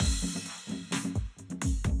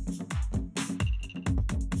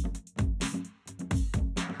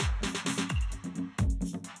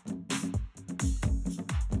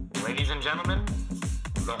Ladies and gentlemen,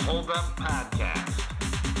 the Hold Up Podcast.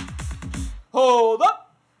 Hold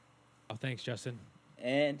up! Oh, thanks, Justin.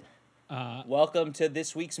 And welcome to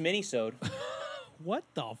this week's mini-sode. What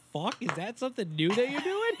the fuck? Is that something new that you're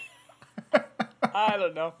doing? I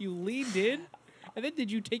don't know. You leaned in? And then did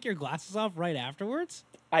you take your glasses off right afterwards?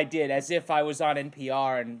 I did, as if I was on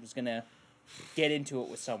NPR and was going to get into it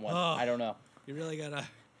with someone. Oh. I don't know. You really gotta...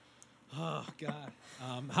 Oh, God.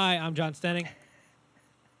 Hi, I'm John Stenning.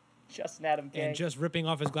 Justin Adam K. And just ripping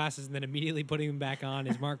off his glasses and then immediately putting them back on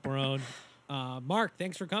is Mark Barone. Mark,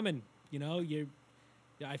 thanks for coming. You know,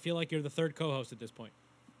 I feel like you're the third co-host at this point.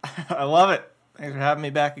 I love it. Thanks for having me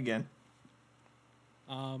back again.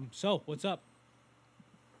 So, what's up?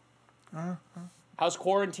 How's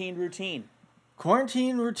quarantine routine?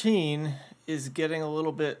 Quarantine routine is getting a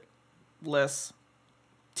little bit less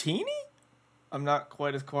teeny. I'm not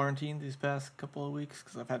quite as quarantined these past couple of weeks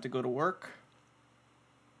because I've had to go to work.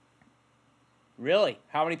 Really?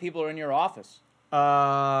 How many people are in your office?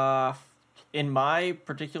 In my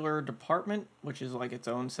particular department, which is like its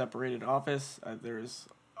own separated office, there's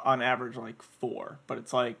on average like 4, but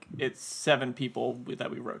it's 7 people that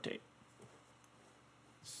we rotate.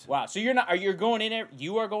 Wow. So you are going in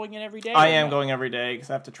every day? I am going every day because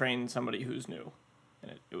I have to train somebody who's new,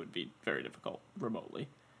 and it would be very difficult remotely.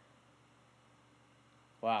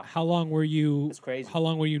 Wow. How long were you... That's crazy. How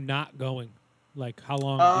long were you not going? Like, how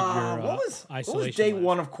long did your isolation what was day last?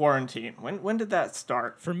 1 of quarantine? When did that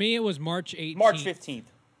start? For me, it was March 18th. March 15th.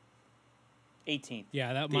 18th.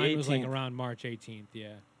 Yeah, The mine was like 18th. around March 18th,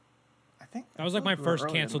 yeah. That was like my we were first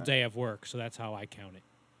earlier than canceled that. day of work, so that's how I count it.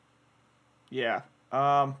 Yeah.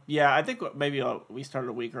 Yeah, I think maybe we started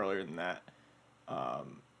a week earlier than that.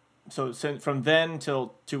 So from then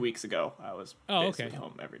till 2 weeks ago, I was basically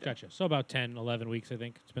home every day. Gotcha. So about 10, 11 weeks, I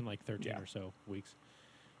think. It's been like 13 or so weeks.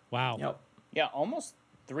 Wow. Yep. Yeah, almost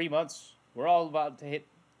 3 months. We're all about to hit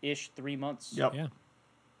 3 months. Yep. Yeah.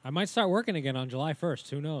 I might start working again on July 1st.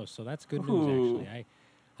 Who knows? So that's good news, Ooh. actually.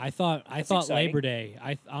 I thought exciting. Labor Day.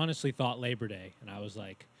 I honestly thought Labor Day, and I was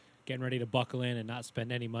like getting ready to buckle in and not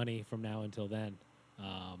spend any money from now until then.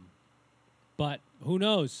 But who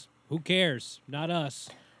knows? Who cares? Not us.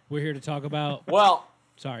 We're here to talk about... Well...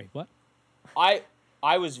 Sorry, what? I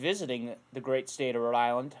was visiting the great state of Rhode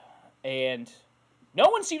Island, and no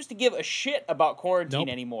one seems to give a shit about quarantine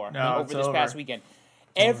anymore over this past weekend.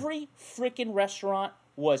 Every freaking restaurant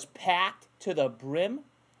was packed to the brim.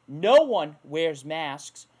 No one wears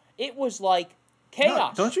masks. It was like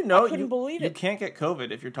chaos. No, don't you know I couldn't believe you it. can't get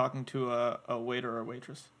COVID if you're talking to a waiter or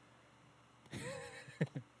waitress?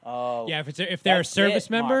 Oh, Yeah, if they're a that's service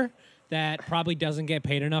it, Mark. member that probably doesn't get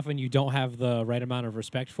paid enough and you don't have the right amount of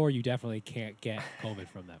respect for, you definitely can't get COVID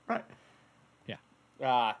from them. Right.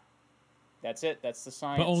 Yeah. That's it. That's the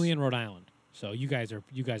science. But only in Rhode Island. So you guys are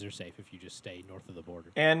safe if you just stay north of the border.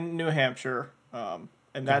 And New Hampshire, and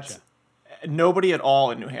that's Gotcha. nobody at all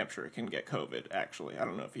in New Hampshire can get COVID. Actually, I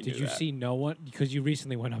don't know if you Did knew you that. see no one? Because you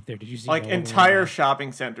recently went up there. Did you see Like no one entire wearing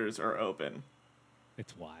shopping centers are open.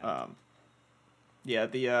 It's wild. Yeah,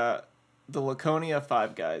 the Laconia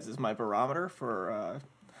Five Guys is my barometer for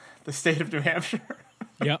the state of New Hampshire.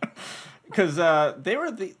 Yep. Because they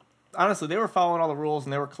were following all the rules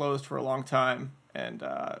and they were closed for a long time. And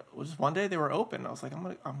just one day they were open. I was like, I'm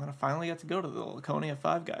gonna finally get to go to the Laconia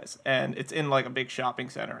Five Guys, and it's in like a big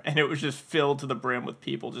shopping center, and it was just filled to the brim with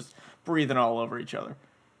people just breathing all over each other.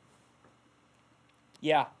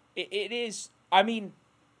 Yeah, it is. I mean,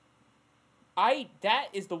 that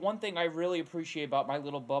is the one thing I really appreciate about my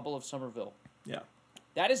little bubble of Somerville. Yeah.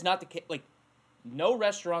 That is not the case. Like, no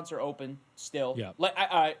restaurants are open still. Yeah. Like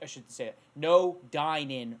I should say it. No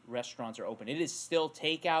dine-in restaurants are open. It is still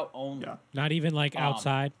takeout only. Yeah. Not even like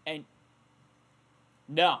outside. And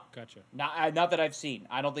no, Gotcha. not that I've seen.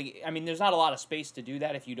 I don't think. I mean, there's not a lot of space to do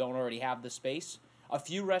that if you don't already have the space. A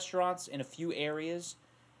few restaurants in a few areas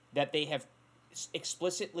that they have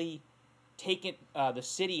explicitly taken. The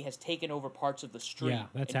city has taken over parts of the street Yeah,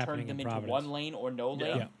 that's and happening turned them in into Providence. one lane or no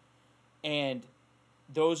lane. Yeah. And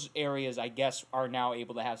those areas, I guess, are now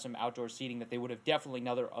able to have some outdoor seating that they would have definitely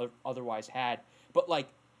otherwise had. But, like,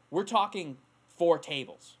 we're talking 4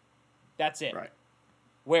 tables. That's it. Right.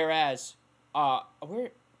 Whereas, in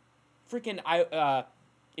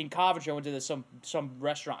Coventry, I went to some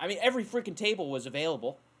restaurant. I mean, every freaking table was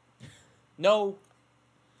available. No,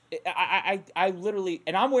 I literally,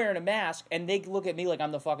 and I'm wearing a mask, and they look at me like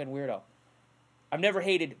I'm the fucking weirdo. I've never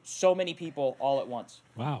hated so many people all at once.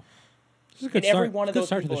 Wow. This is a good And start. every one of Good those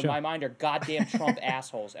start to people the in show. my mind are goddamn Trump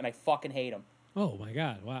assholes, and I fucking hate them. Oh my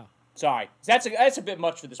God! Wow. Sorry, that's a bit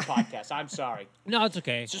much for this podcast. I'm sorry. No, it's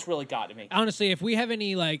okay. It's just really got to me. Honestly, if we have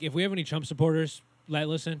any Trump supporters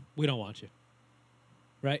listen, we don't want you.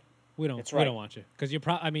 Right? We don't want you. Because you're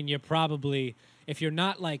probably, if you're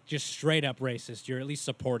not like just straight up racist, you're at least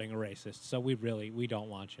supporting a racist. So we don't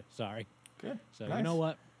want you. Sorry. Good. So nice. You know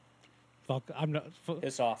what? Fuck, I'm not.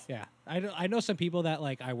 Piss off. Yeah. I know some people that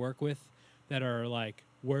like I work with that are like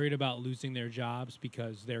worried about losing their jobs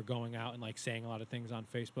because they're going out and like saying a lot of things on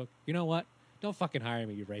Facebook. You know what? Don't fucking hire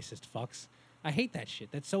me, you racist fucks. I hate that shit.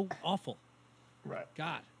 That's so awful. Right.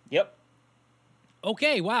 God. Yep.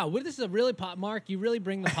 Okay, wow. Well, this is a really Mark, you really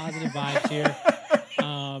bring the positive vibes here.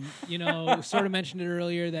 Sort of mentioned it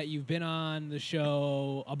earlier that you've been on the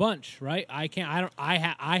show a bunch, right?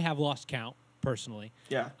 I have lost count personally.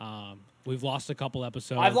 Yeah. We've lost a couple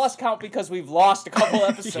episodes. I've lost count because we've lost a couple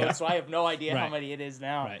episodes, so I have no idea how many it is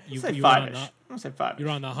now. Right. You say five-ish. I'm going to say five-ish. You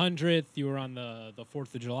were on the 100th. You were on the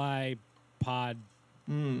 4th of July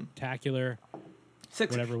pod-tacular.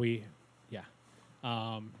 6. Whatever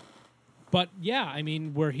yeah. But yeah, I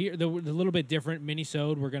mean, we're here. The little bit different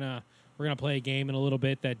mini-sode. We're gonna play a game in a little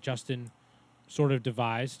bit that Justin sort of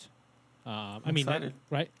devised.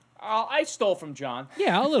 Right? I stole from John.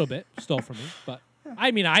 Yeah, a little bit stole from me, but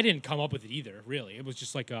I mean, I didn't come up with it either. Really, it was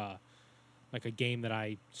just like a game that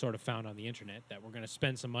I sort of found on the internet that we're gonna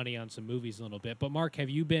spend some money on some movies a little bit. But Mark, have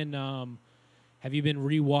you been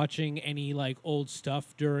rewatching any like old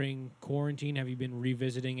stuff during quarantine? Have you been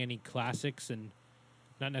revisiting any classics and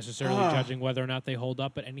not necessarily judging whether or not they hold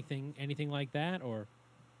up, but anything like that? Or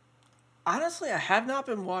honestly, I have not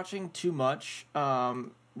been watching too much.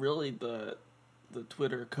 Really, the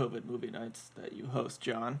Twitter COVID movie nights that you host,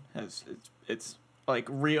 John, it's like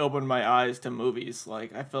reopened my eyes to movies.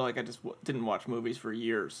 Like I feel like I just didn't watch movies for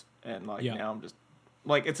years, and now I'm just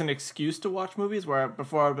like it's an excuse to watch movies where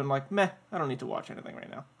before I've been like, meh, I don't need to watch anything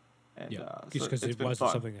right now. And just because it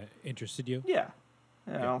wasn't something that interested you. Yeah,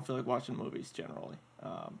 I don't feel like watching movies generally.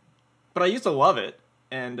 But I used to love it,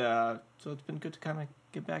 and so it's been good to kind of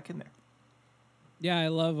get back in there. Yeah,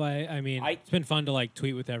 it's been fun to like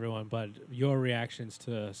tweet with everyone, but your reactions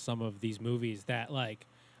to some of these movies that like,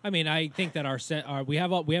 I think that we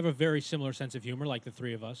have a very similar sense of humor, like the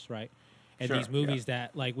three of us, right? And sure, these movies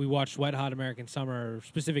that like we watched Wet Hot American Summer,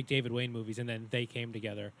 specific David Wayne movies, and then they came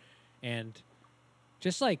together, and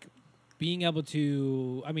just like being able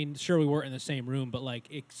to, sure we weren't in the same room, but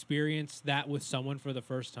like experience that with someone for the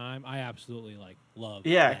first time, I absolutely like love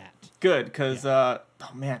that. Good, because oh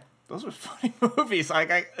man, those were funny movies.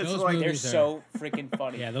 They're so freaking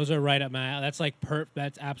funny. Yeah, those are right up my alley. That's like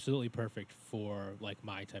that's absolutely perfect for like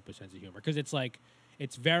my type of sense of humor, because it's like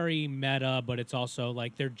it's very meta, but it's also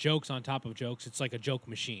like they're jokes on top of jokes. It's like a joke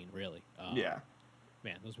machine, really.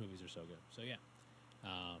 Man, those movies are so good. So yeah.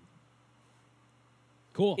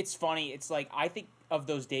 Cool. It's funny. It's like I think of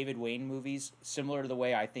those David Wayne movies similar to the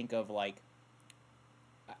way I think of like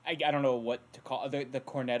I don't know what to call the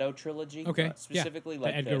Cornetto trilogy. Okay. Specifically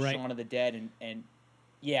like Edgar the Wright. Shaun of the Dead and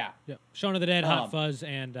yeah. Shaun of the Dead, Hot Fuzz,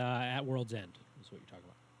 and At World's End is what you're talking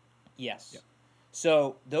about. Yes. Yep.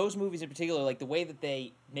 So those movies in particular, like the way that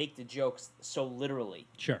they make the jokes so literally.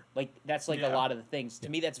 Sure. Like that's like a lot of the things. To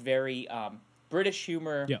me, that's very British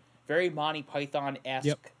humor. Yep. Very Monty Python-esque.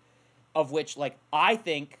 Yep. Of which, like, I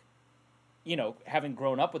think, having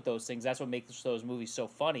grown up with those things, that's what makes those movies so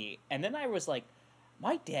funny. And then I was like,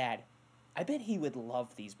 my dad, I bet he would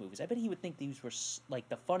love these movies. I bet he would think these were, like,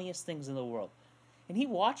 the funniest things in the world. And he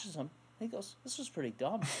watches them, and he goes, this was pretty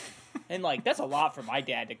dumb. And, like, that's a lot for my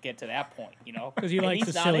dad to get to that point, Because he likes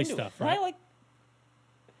the silly stuff, right?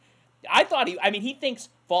 I thought he thinks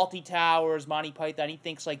Faulty Towers, Monty Python, he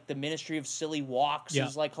thinks, like, the Ministry of Silly Walks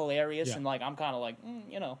is, like, hilarious. Yeah. And, like, I'm kind of like,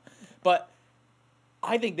 But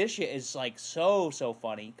I think this shit is, like, so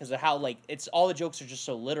funny because of how, like, it's all the jokes are just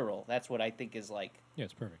so literal. That's what I think is, like... Yeah,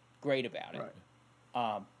 it's perfect. Great about it.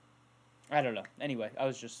 Right. I don't know. Anyway,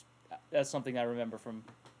 that's something I remember from,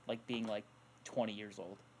 like, being, like, 20 years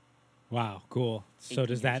old. Wow, cool. So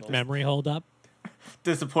does that memory hold up?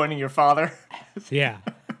 Disappointing your father? Yeah.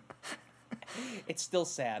 It's still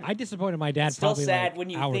sad. I disappointed my dad probably like when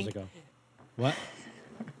you hours ago. What?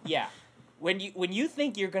 Yeah. When you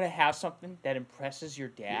think you're gonna have something that impresses your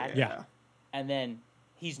dad, and then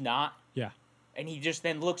he's not, and he just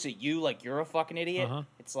then looks at you like you're a fucking idiot.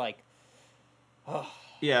 It's like,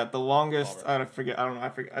 yeah. The longest I think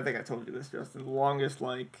I told you this, Justin. The longest,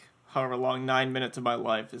 like, however long, 9 minutes of my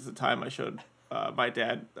life is the time I showed my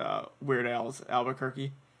dad Weird Al's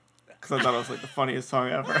Albuquerque, because I thought it was like the funniest song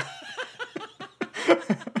ever.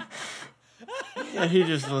 And he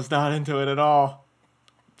just was not into it at all.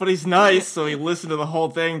 But he's nice, so he listened to the whole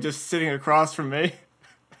thing just sitting across from me.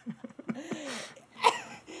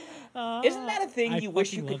 Isn't that a thing you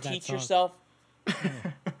wish you could teach yourself?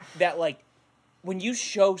 That, like, when you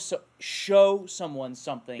show someone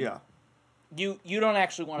something, Yeah. you don't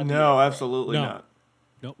actually want to. No, absolutely No. not.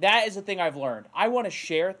 Nope. That is the thing I've learned. I want to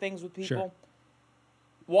share things with people. Sure.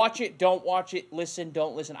 Watch it, don't watch it, listen,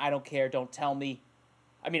 don't listen, I don't care, don't tell me.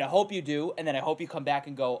 I mean, I hope you do, and then I hope you come back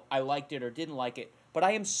and go, I liked it or didn't like it. But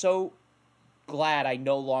I am so glad I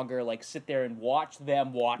no longer like sit there and watch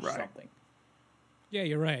them watch something. Yeah,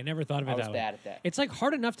 you're right. I never thought of it I was that way. bad at that. It's like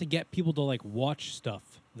hard enough to get people to like watch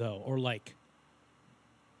stuff though, or like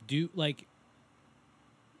do like.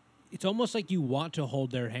 It's almost like you want to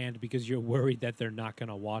hold their hand because you're worried that they're not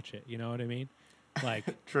gonna watch it. You know what I mean? Like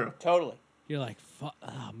True. Totally. you're like,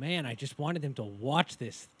 oh man, I just wanted them to watch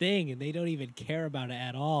this thing, and they don't even care about it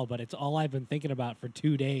at all. But it's all I've been thinking about for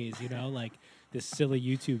 2 days. You know, like this silly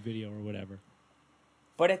YouTube video or whatever.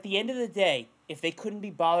 But at the end of the day, if they couldn't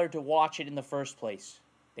be bothered to watch it in the first place,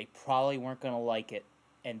 they probably weren't going to like it.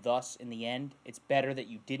 And thus, in the end, it's better that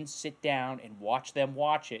you didn't sit down and watch them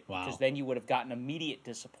watch it, Wow. because then you would have gotten immediate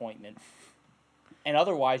disappointment. And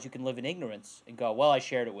otherwise, you can live in ignorance and go, well, I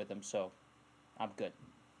shared it with them, so I'm good.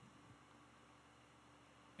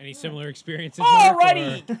 Any similar experiences, Mark?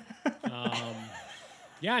 Alrighty! Or,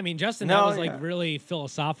 yeah, I mean, Justin, No, that was yeah. like really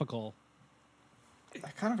philosophical. I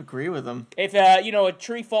kind of agree with him. If a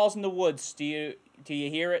tree falls in the woods, do you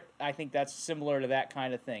hear it? I think that's similar to that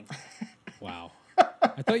kind of thing. Wow.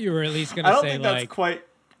 I thought you were at least going I to don't say think like, that's quite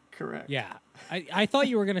correct. yeah. I thought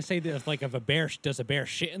you were going to say that like if does a bear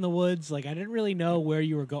shit in the woods? Like I didn't really know where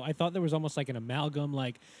you were going. I thought there was almost like an amalgam,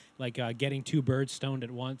 like getting two birds stoned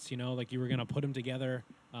at once. You know, like you were going to put them together.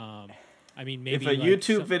 I mean, maybe If a like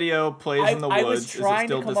YouTube video plays in the I woods, was trying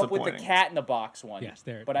is it still to come up with the disappointing? cat in the box one. Yes,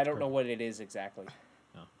 there. But I that's don't know perfect. what it is exactly.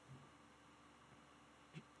 Oh.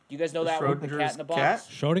 Do you guys know that one, the cat Schrodinger's in the box? cat?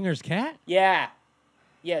 Schrodinger's cat? Yeah.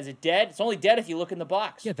 Yeah, is it dead? It's only dead if you look in the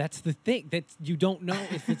box. Yeah, that's the thing. That you don't know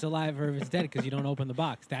if it's alive or if it's dead because you don't open the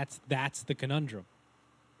box. That's the conundrum.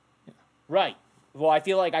 Right. Well, I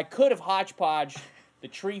feel like I could have hodgepodge the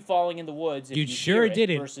tree falling in the woods. If You you sure hear it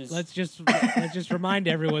didn't. Versus... Let's just remind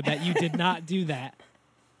everyone that you did not do that.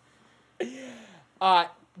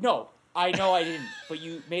 No, I know I didn't. But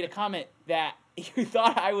you made a comment that you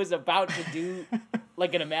thought I was about to do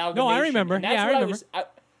like an amalgamation. No, I remember. And that's Yeah, I what remember.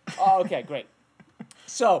 Oh, okay, great.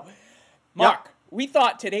 So, Mark, we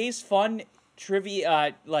thought today's fun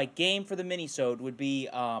trivia game for the minisode would be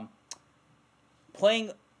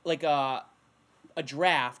playing like a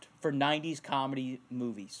draft for 90s comedy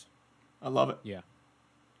movies. I love it. Yeah.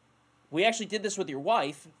 We actually did this with your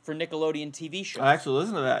wife for Nickelodeon TV shows. I actually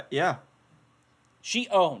listened to that. Yeah, She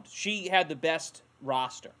had the best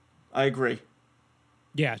roster. I agree.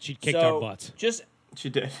 Yeah, she kicked So, our butts. Just, She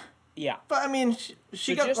did. yeah. But I mean,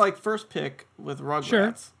 she So got just- like first pick with Rugrats.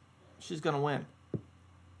 Sure. She's gonna win.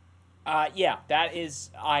 Yeah, that is,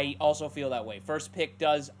 I also feel that way. First pick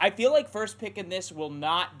does, I feel like first pick in this will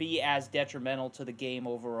not be as detrimental to the game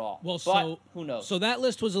overall. Well, but so who knows? So that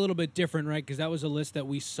list was a little bit different, right? Because that was a list that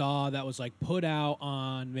we saw that was like put out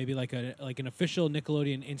on maybe like an official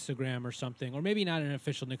Nickelodeon Instagram or something, or maybe not an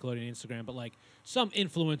official Nickelodeon Instagram, but like some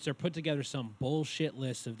influencer put together some bullshit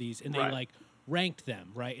list of these, and they Right. like ranked them,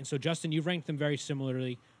 right? And so Justin, you've ranked them very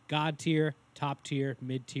similarly: God tier, top tier,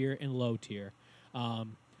 mid tier, and low tier.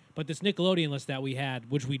 But this Nickelodeon list that we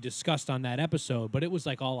had, which we discussed on that episode, but it was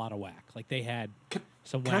like all out of whack. Like they had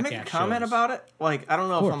some Can I whack make a ass comment shows. about it? Like, I don't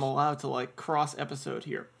know if course. I'm allowed to like cross episode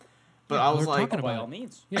here, but Yeah, I was we're like, talking by about all it.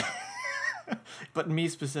 means. Yeah, but me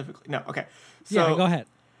specifically. No, okay. So yeah. Go ahead.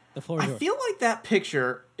 The floor is I yours. feel like that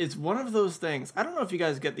picture is one of those things. I don't know if you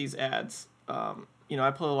guys get these ads. I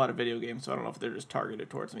play a lot of video games, so I don't know if they're just targeted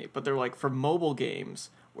towards me, but they're like for mobile games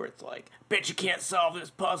where it's like, "Bet you can't solve this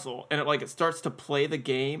puzzle," and it starts to play the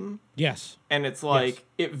game, Yes. and it's like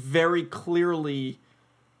it very clearly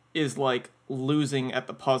is like losing at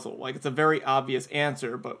the puzzle. Like it's a very obvious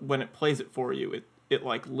answer, but when it plays it for you, it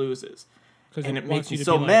like loses, 'Cause and it it wants makes you me to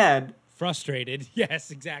so be, like, mad. Frustrated.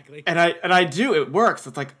 Yes, exactly. And I do. It works.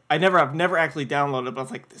 It's like I've never actually downloaded it, but I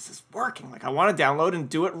was like, this is working. Like I want to download and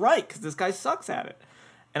do it right because this guy sucks at it.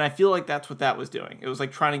 And I feel like that's what that was doing. It was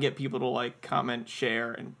like trying to get people to like comment,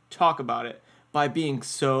 share, and talk about it by being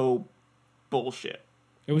so bullshit.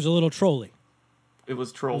 It was a little trolly. It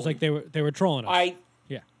was It trolling. was like they were trolling us.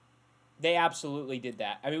 Yeah. They absolutely did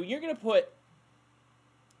that. I mean, you're going to put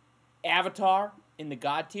Avatar in the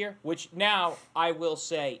God tier, which now I will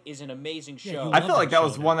say is an amazing Yeah, show. you I love feel like that that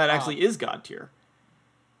was show one now. that actually is God tier.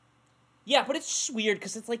 Yeah, but it's just weird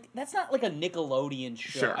because it's like that's not like a Nickelodeon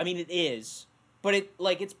show. Sure. I mean, it is, but it's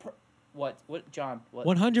what John? What?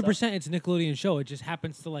 100% it's a Nickelodeon show. It just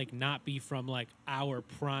happens to like not be from like our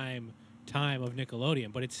prime time of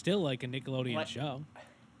Nickelodeon, but it's still like a Nickelodeon What? show.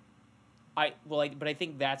 But I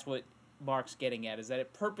think that's what Mark's getting at, is that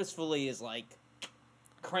it purposefully is like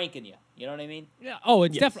cranking you. You know what I mean? Yeah. Oh,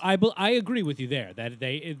 it's definitely. I agree with you there that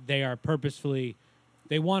they are purposefully.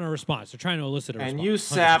 They want a response. They're trying to elicit a response. And you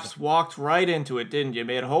saps walked right into it, didn't you?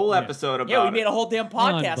 Made a whole episode about it. Yeah, we made a whole damn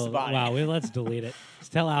podcast about it. Wow, let's delete it.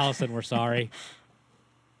 Just tell Allison we're sorry.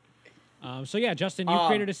 So yeah, Justin, you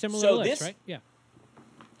created a similar list, right? Yeah.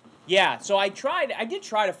 Yeah, so I did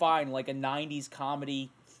try to find like a 90s comedy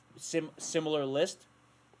similar list,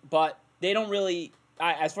 but they don't really,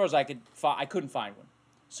 as far as I couldn't find one.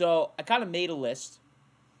 So I kind of made a list.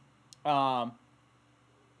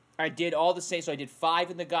 I did all the same. So I did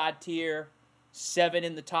 5 in the God tier, 7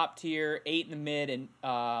 in the top tier, 8 in the mid,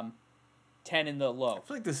 and 10 in the low. I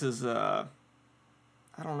feel like this is, I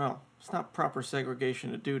don't know. It's not proper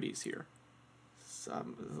segregation of duties here. It's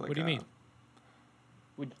like what do you mean?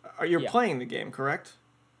 Are you playing the game, correct?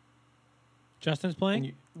 Justin's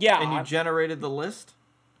playing? And you generated the list?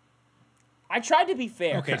 I tried to be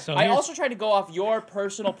fair. Okay, so I also tried to go off your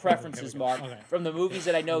personal preferences, Mark, from the movies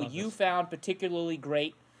that I know you found particularly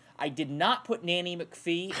great. I did not put Nanny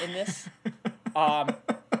McPhee in this.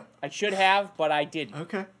 I should have, but I didn't.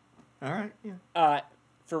 Okay. All right. Yeah.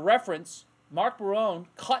 For reference, Mark Barone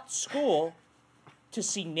cut school to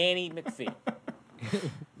see Nanny McPhee.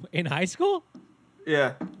 In high school?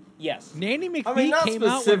 Yeah. Yes. Nanny McPhee came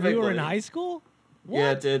out when you were in high school? What?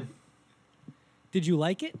 Yeah, it did. Did you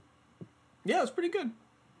like it? Yeah, it was pretty good.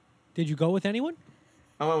 Did you go with anyone?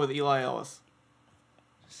 I went with Eli Ellis.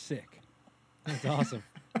 Sick. That's awesome.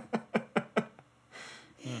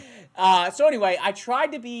 So anyway, I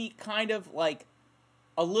tried to be kind of like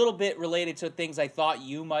a little bit related to things I thought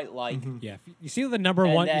you might like. Mm-hmm. Yeah. You see what the number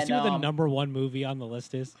one? Then, you see what the number one movie on the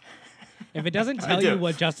list is? If it doesn't tell you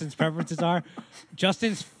what Justin's preferences are,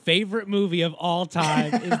 Justin's favorite movie of all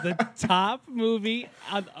time is the top movie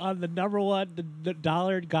on the number one, the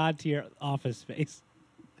dollar God tier, Office Space.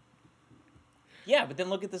 Yeah, but then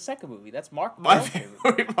look at the second movie. That's Mark. My favorite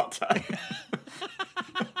movie of all time.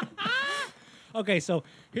 Okay, so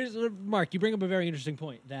here's Mark. You bring up a very interesting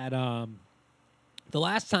point that the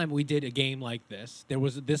last time we did a game like this,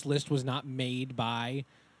 this list was not made by.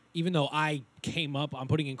 Even though I came up, I'm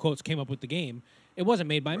putting in quotes, came up with the game, it wasn't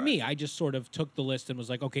made by me. I just sort of took the list and was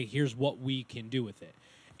like, okay, here's what we can do with it.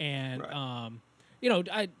 And,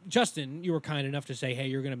 Justin, you were kind enough to say, hey,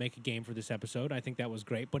 you're going to make a game for this episode. I think that was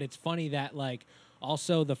great. But it's funny that, like,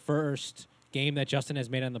 also the first game that Justin has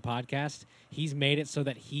made on the podcast, he's made it so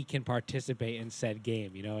that he can participate in said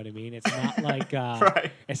game. You know what I mean? It's not like,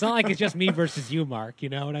 it's not like it's just me versus you, Mark. You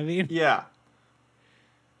know what I mean? Yeah.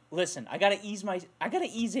 Listen, I gotta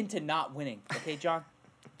ease into not winning. Okay, John.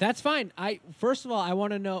 That's fine. First of all, I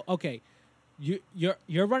want to know. Okay,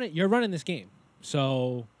 you're running this game,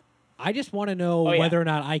 so I just want to know whether or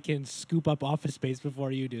not I can scoop up Office Space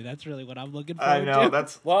before you do. That's really what I'm looking for. I know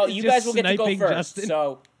that's. Well, you guys will get to go first, Justin.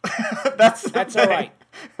 so that's all right.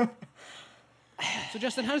 So,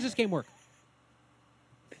 Justin, how does this game work?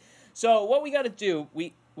 So what we got to do,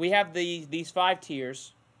 we have these 4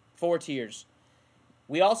 tiers.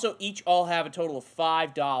 We also each all have a total of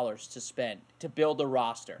 $5 to spend to build a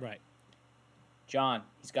roster. Right. John,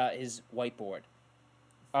 he's got his whiteboard.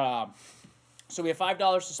 So we have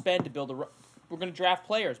 $5 to spend to build we're going to draft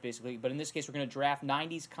players, basically, but in this case, we're going to draft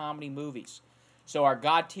 90s comedy movies. So our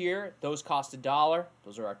God tier, those cost $1.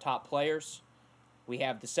 Those are our top players. We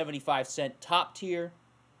have the 75-cent top tier.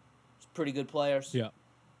 It's pretty good players. Yeah.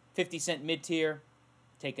 50-cent mid tier.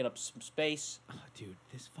 Taking up some space. Oh, dude,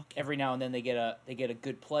 this fucking. Every now and then they get a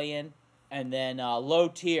good play in, and then low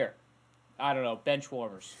tier, I don't know, bench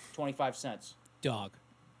warmers, 25 cents. Dog.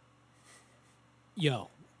 Yo,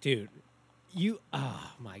 dude,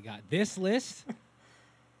 oh my god, this list.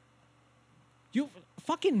 You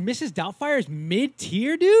fucking Mrs. Doubtfire's mid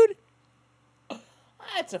tier, dude.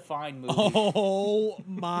 That's a fine movie. Oh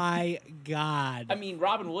my god! I mean,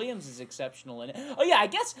 Robin Williams is exceptional in it. Oh yeah, I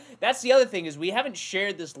guess that's the other thing is we haven't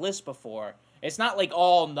shared this list before. It's not like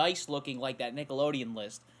all nice looking like that Nickelodeon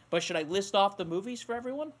list. But should I list off the movies for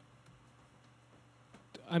everyone?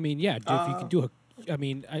 I mean, yeah, dude, if you can do a, I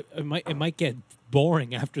mean, it might get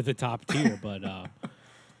boring after the top tier, but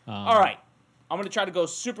all right, I'm gonna try to go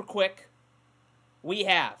super quick. We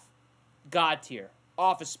have God tier.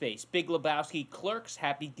 Office Space, Big Lebowski, Clerks,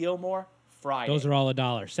 Happy Gilmore, Friday. Those are all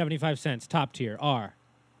 $1. 75 cents. Top tier are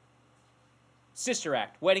Sister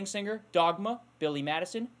Act, Wedding Singer, Dogma, Billy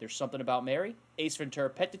Madison, There's Something About Mary, Ace Ventura,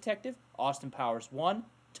 Pet Detective, Austin Powers 1,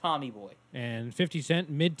 Tommy Boy. And 50 cent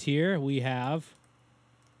mid tier we have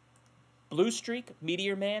Blue Streak,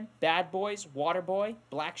 Meteor Man, Bad Boys, Waterboy,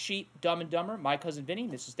 Black Sheep, Dumb and Dumber, My Cousin Vinny,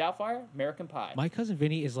 Mrs. Doubtfire, American Pie. My Cousin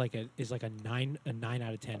Vinny is like a 9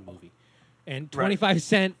 out of 10 movie, and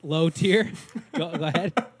 25-cent low tier. Go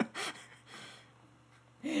ahead.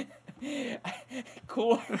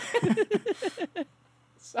 Cool.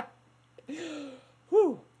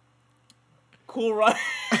 Whew. Cool run.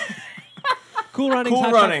 Cool Runnings.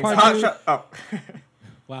 Cool Runnings. Hot Shot. Oh.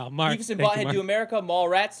 Wow, Mark. Beavis and Butthead Do America,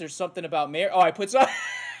 Mallrats. There's something about Mary. Oh, I put some.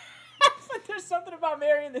 There's something about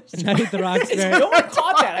Mary in this. Night at the Roxbury. No one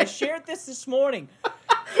caught that. I shared this morning.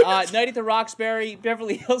 Night at the Roxbury,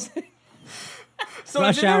 Beverly Hills. So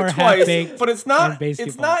Rush it's in there Hour, twice, Half-Baked, but it's not. and Basketball.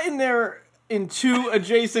 It's not in there in two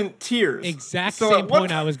adjacent tiers. Exact So same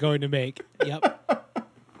point I was going to make. Yep.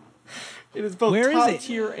 It is both Where is top it?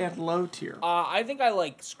 tier and low tier. I think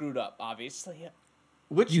I screwed up. Obviously.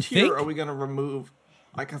 Which You tier think? are we going to remove?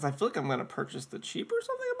 Because I feel like I'm going to purchase the cheaper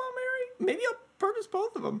something about Mary. Maybe I'll purchase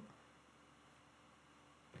both of them.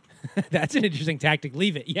 That's an interesting tactic.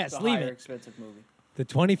 Leave it. Yes, It's a leave higher it. expensive movie. The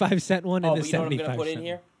 25-cent one and the But you know what I'm 75 gonna put in cent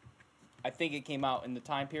here? I think it came out in the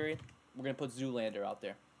time period. We're gonna put Zoolander out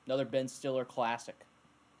there. Another Ben Stiller classic.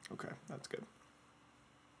 Okay, that's good.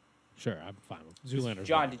 Sure, I'm fine with Zoolander.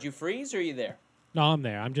 John, did you freeze or are you there? No, I'm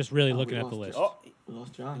there. I'm just really looking we at the lost list. Oh, We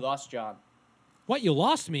lost you John. lost John. What? You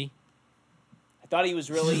lost me? I thought he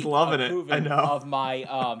was really He's loving it. approving I know. of my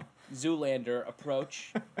Zoolander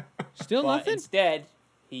approach, Still but nothing? instead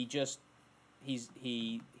he's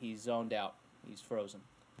zoned out. He's frozen.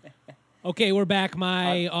 Okay, we're back.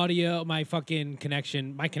 My audio, my fucking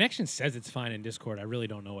connection. My connection says it's fine in Discord. I really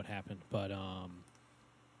don't know what happened, but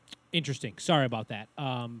interesting. Sorry about that.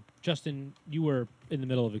 Justin, you were in the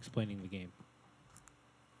middle of explaining the game.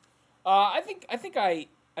 I think I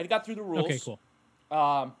got through the rules. Okay, cool.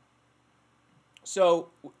 So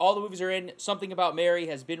all the movies are in. Something About Mary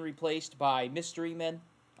has been replaced by Mystery Men,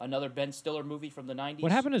 another Ben Stiller movie from the 90s.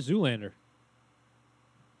 What happened to Zoolander?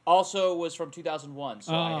 Also was from 2001,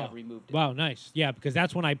 so I have removed it. Wow, nice. Yeah, because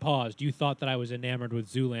that's when I paused. You thought that I was enamored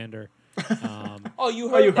with Zoolander. Oh, you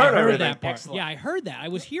heard you that. heard I heard everything. that part. Excellent. Yeah, I heard that. I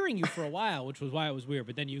was hearing you for a while, which was why it was weird.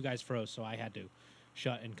 But then you guys froze, so I had to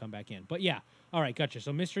shut and come back in. But yeah, all right, gotcha.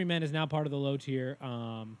 So Mystery Men is now part of the low tier.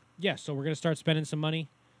 Yeah, so we're gonna start spending some money.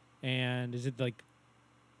 And is it like,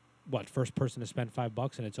 what, first person to spend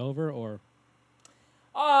 $5 and it's over, or?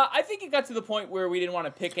 I think it got to the point where we didn't want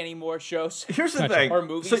to pick any more shows. Here's the Gotcha. thing. Or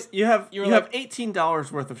movies. So you have You're you have like-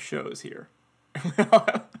 $18 worth of shows here. $5.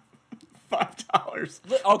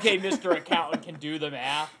 Okay, Mr. Accountant can do the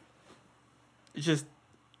math. It's just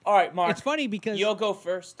All right, Mark. It's funny because You'll go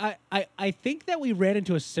first. I think that we ran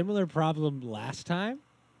into a similar problem last time.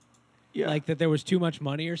 yeah. Like that there was too much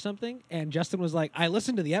money or something, and Justin was like, "I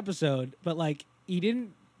listened to the episode, but like he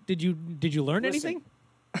didn't. Did you learn Listen.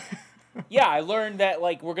 anything?" Yeah, I learned that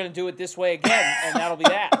we're gonna do it this way again, and that'll be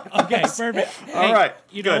that. Okay, perfect. All right,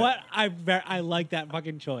 You good. know what? I like that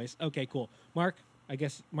fucking choice. Okay, cool. Mark, I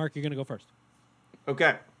guess Mark, you're gonna go first.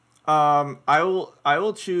 Okay. I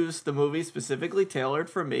will choose the movie specifically tailored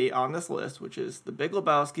for me on this list, which is The Big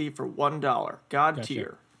Lebowski for $1. God Gotcha.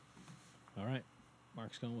 tier. All right,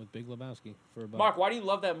 Mark's going with Big Lebowski for $1. Mark, why do you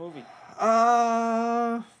love that movie?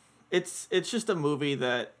 It's just a movie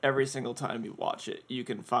that every single time you watch it, you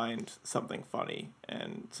can find something funny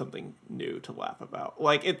and something new to laugh about.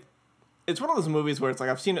 Like it's one of those movies where it's like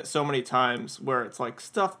I've seen it so many times where it's like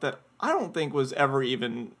stuff that I don't think was ever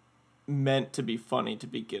even meant to be funny to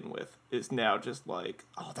begin with is now just like,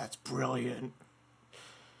 oh, that's brilliant.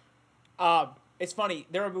 It's funny.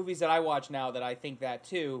 There are movies that I watch now that I think that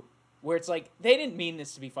too, where it's like they didn't mean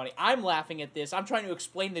this to be funny. I'm laughing at this. I'm trying to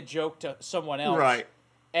explain the joke to someone else. Right.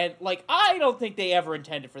 And I don't think they ever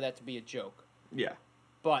intended for that to be a joke. Yeah.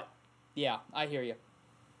 But yeah, I hear you.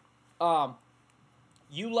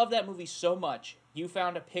 You love that movie so much. You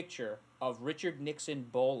found a picture of Richard Nixon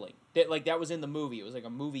bowling. That was in the movie. It was like a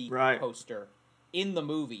movie poster in the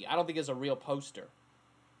movie. I don't think it's a real poster.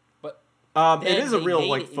 But it is a they real made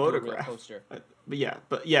like it into a real photograph. poster.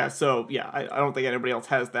 But yeah, so yeah, I don't think anybody else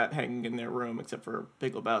has that hanging in their room except for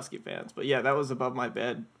Big Lebowski fans. But yeah, that was above my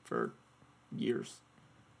bed for years.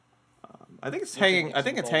 I think it's hanging. I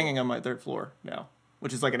think it's hanging on my third floor now,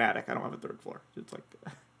 which is like an attic. I don't have a third floor. It's like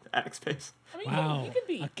attic space. I mean, Wow. you could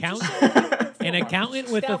be An accountant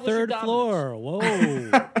with a Establish your third dominance. floor.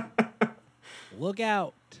 Whoa! Look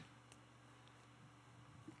out!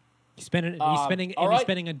 He's spending all right.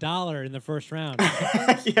 spending $1 in the first round.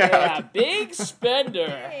 Yeah, big spender.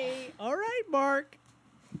 Hey, all right, Mark.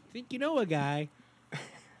 Think you know a guy.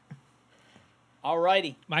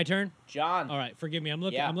 Alrighty, My turn. John. All right, forgive me. I'm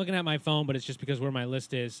looking. Yeah. I'm looking at my phone, but it's just because where my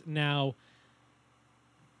list is now.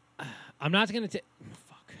 I'm not going to take...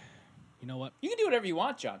 Fuck. You know what? You can do whatever you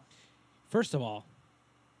want, John. First of all,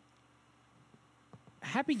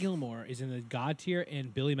 Happy Gilmore is in the God tier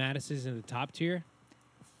and Billy Madison is in the top tier.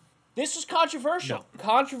 This is controversial. No.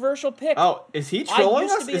 Controversial pick. Oh, is he trolling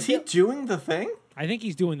us? Is he doing the thing? I think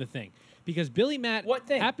he's doing the thing. Because Billy Matt... What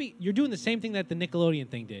thing? You're doing the same thing that the Nickelodeon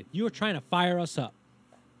thing did. You were trying to fire us up.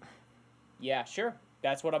 Yeah, sure.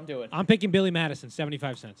 That's what I'm doing. I'm picking Billy Madison,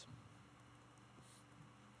 75 cents.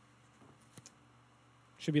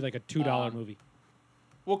 Should be like a $2 movie.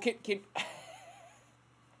 Well, can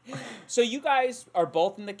so you guys are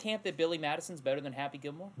both in the camp that Billy Madison's better than Happy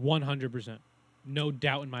Gilmore? 100%. No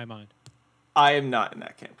doubt in my mind. I am not in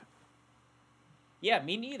that camp. Yeah,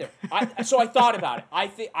 me neither. So I thought about it.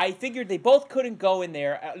 I figured they both couldn't go in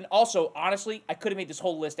there. And also, honestly, I could have made this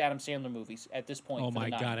whole list Adam Sandler movies at this point. Oh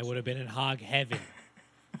my God, I would have been in hog heaven.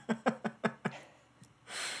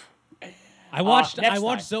 I watched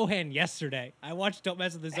Zohan yesterday. I watched Don't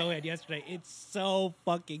Mess with the Zohan yesterday. It's so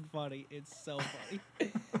fucking funny. It's so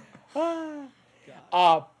funny.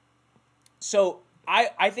 So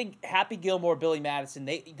I think Happy Gilmore, Billy Madison,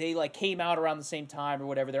 they like came out around the same time or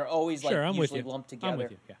whatever. They're always like usually lumped together. I'm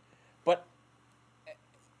with you. Yeah. But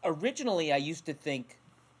originally, I used to think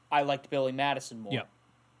I liked Billy Madison more. Yep.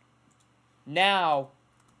 Now,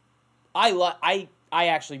 I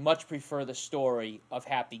actually much prefer the story of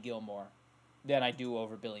Happy Gilmore than I do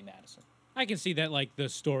over Billy Madison. I can see that like the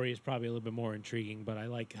story is probably a little bit more intriguing, but I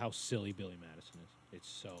like how silly Billy Madison is. It's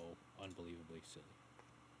so unbelievably silly.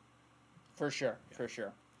 For sure.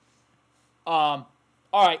 All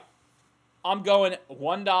right. I'm going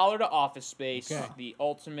 $1 to Office Space, the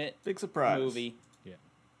ultimate big surprise movie. Yeah.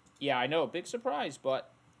 Yeah, I know, big surprise,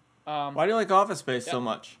 but why do you like Office Space so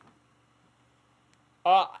much?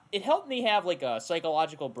 It helped me have like a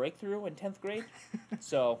psychological breakthrough in 10th grade.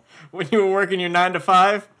 So when you were working your 9 to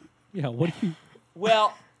 5? Yeah, what do you...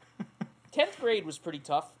 Well, 10th grade was pretty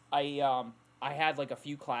tough. I had like a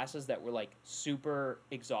few classes that were like super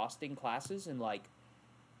exhausting classes, and like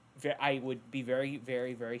I would be very,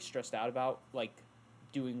 very, very stressed out about like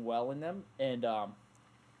doing well in them. And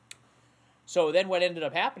so then what ended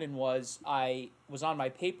up happening was I was on my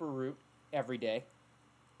paper route every day,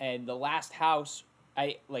 and the last house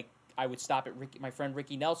I would stop at my friend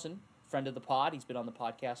Ricky Nelson, friend of the pod. He's been on the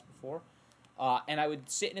podcast before. And I would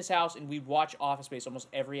sit in his house, and we'd watch Office Space almost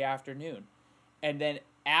every afternoon. And then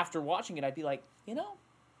after watching it, I'd be like, who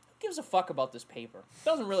gives a fuck about this paper? It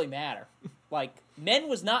doesn't really matter. Like, men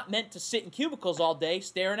was not meant to sit in cubicles all day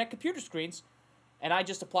staring at computer screens. And I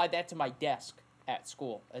just applied that to my desk at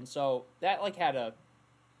school. And so that, like, had a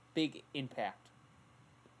big impact.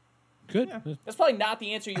 Good. Yeah. That's probably not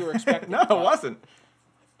the answer you were expecting. No, it wasn't.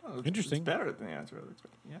 Oh, interesting. It's better than the answer I was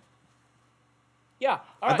expecting. Yeah. Yeah. All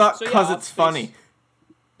I right. thought so, because yeah, it's funny.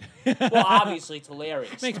 Well, obviously, it's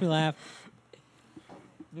hilarious. Makes me laugh.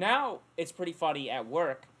 Now, it's pretty funny at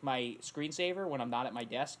work. My screensaver, when I'm not at my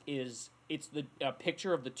desk, it's the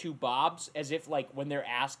picture of the two Bobs, as if, like, when they're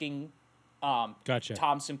asking Gotcha.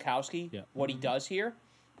 Tom Simkowski what he does here.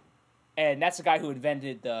 And that's the guy who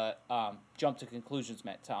invented the jump to conclusions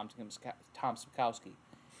met Tom Simkowski.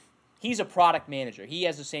 He's a product manager. He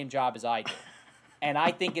has the same job as I do. And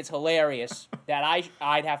I think it's hilarious that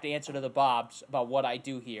I'd have to answer to the Bobs about what I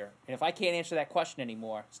do here. And if I can't answer that question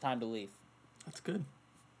anymore, it's time to leave. That's good.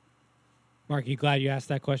 Mark, you glad you asked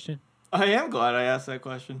that question? I am glad I asked that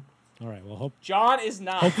question. All right, well, John is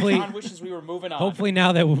not. Hopefully, John wishes we were moving on. Hopefully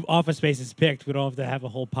now that Office Space is picked, we don't have to have a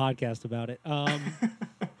whole podcast about it.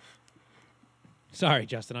 Sorry,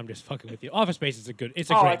 Justin, I'm just fucking with you. Office Space is a great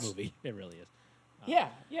movie. It really is. Yeah.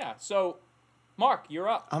 So, Mark, you're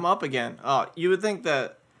up. I'm up again. Oh, you would think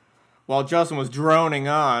that while Justin was droning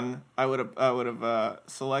on, I would have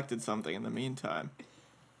selected something in the meantime.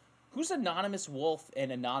 Who's Anonymous Wolf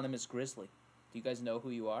and Anonymous Grizzly? Do you guys know who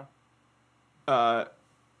you are? What?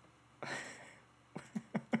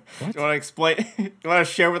 You want to explain? You want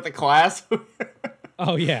to share with the class?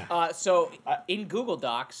 Oh, yeah. So in Google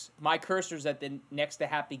Docs, my cursor's next to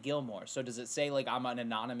Happy Gilmore. So does it say like I'm an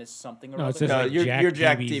anonymous something or No, it other? says, No, like, you're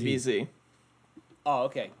Jack DBZ. DBZ. Oh,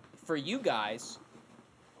 okay. For you guys,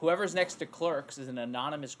 whoever's next to Clerks is an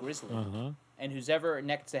anonymous Grizzly, and who's ever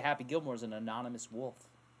next to Happy Gilmore is an anonymous Wolf.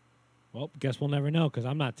 Well, guess we'll never know because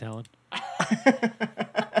I'm not telling.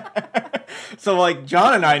 So, like,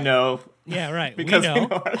 John and I know. Yeah, right. Because we know. we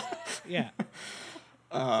know ours. Yeah.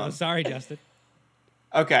 So sorry, Justin.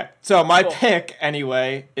 Okay, so my Cool. pick,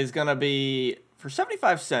 anyway, is going to be, for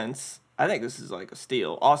 75 cents, I think this is like a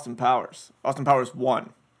steal, Austin Powers. Austin Powers 1.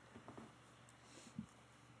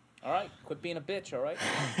 All right, quit being a bitch. All right.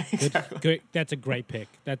 Great. That's a great pick.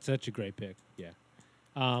 That's such a great pick. Yeah.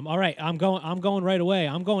 All right, I'm going right away.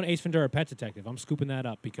 I'm going Ace Ventura: Pet Detective. I'm scooping that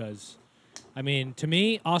up because, I mean, to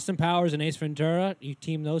me, Austin Powers and Ace Ventura, you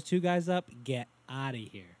team those two guys up, get out of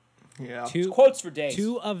here. Yeah. Quotes for days.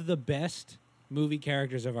 Two of the best movie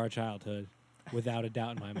characters of our childhood, without a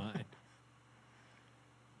doubt in my mind.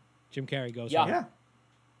 Jim Carrey goes. Yeah. home.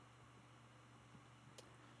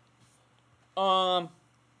 Yeah.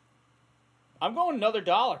 I'm going another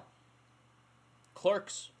 $1.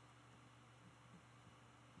 Clerks.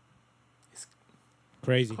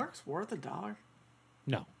 Crazy. Clerk's worth $1?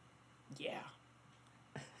 No. Yeah.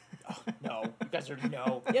 Oh, no. You guys are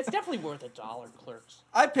no. Yeah, it's definitely worth $1, Clerks.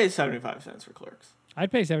 I'd pay 75 cents for Clerks.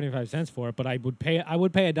 I'd pay 75 cents for it, but I would pay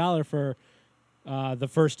 $1 for the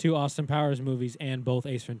first two Austin Powers movies and both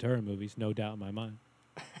Ace Ventura movies, no doubt in my mind.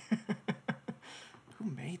 Who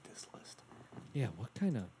made this list? Yeah, what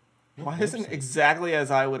kind of... Why isn't it exactly as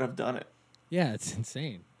I would have done it? Yeah, it's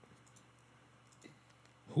insane.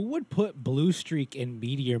 Who would put Blue Streak and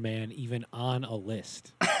Meteor Man even on a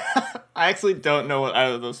list? I actually don't know what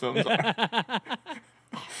either of those films are.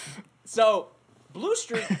 So, Blue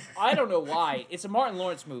Streak, I don't know why. It's a Martin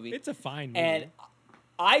Lawrence movie. It's a fine movie. And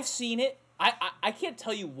I've seen it. I can't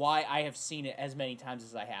tell you why I have seen it as many times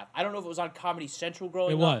as I have. I don't know if it was on Comedy Central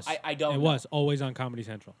growing it was. up. I don't know. It was always on Comedy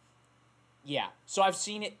Central. Yeah. So I've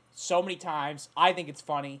seen it so many times. I think it's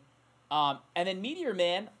funny. And then Meteor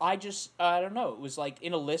Man, I don't know. It was like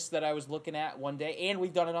in a list that I was looking at one day, and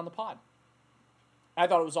we've done it on the pod. I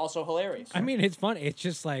thought it was also hilarious. I mean, it's funny. It's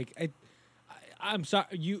just like... I'm sorry.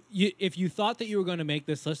 You if you thought that you were going to make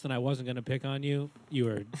this list and I wasn't going to pick on you,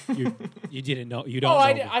 you didn't know. You don't.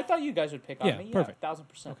 I thought you guys would pick on me. Yeah, perfect.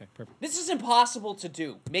 1,000%. Okay, perfect. This is impossible to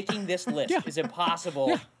do. Making this list is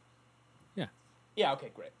impossible. Yeah. Yeah. Okay.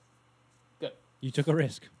 Great. Good. You took a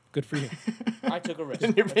risk. Good for you. I took a risk.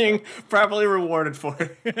 And you're being properly rewarded for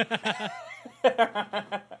it.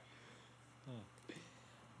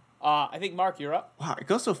 I think, Mark, you're up. Wow, it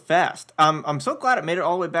goes so fast. I'm so glad it made it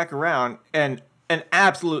all the way back around. And an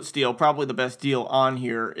absolute steal, probably the best deal on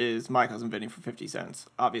here, is My Cousin Vinny for 50 cents,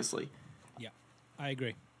 obviously. Yeah, I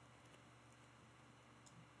agree.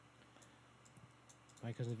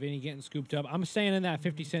 My Cousin Vinny getting scooped up. I'm staying in that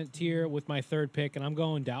 50-cent tier with my third pick, and I'm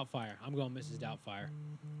going Doubtfire. I'm going Mrs. Doubtfire.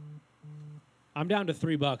 I'm down to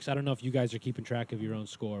 $3. I don't know if you guys are keeping track of your own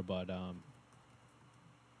score, but I'm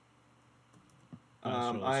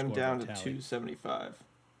down to $2.75.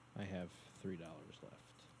 I have $3 left.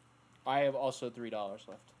 I have also $3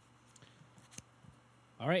 left.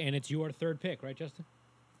 All right, and it's your third pick, right, Justin?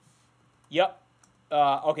 Yep.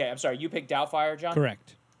 Okay, I'm sorry. You picked Doubtfire, John?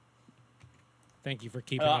 Correct. Thank you for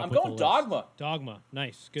keeping up I'm with going the list. Dogma. Dogma.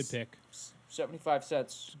 Nice. Good pick. 75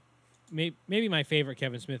 cents. Maybe my favorite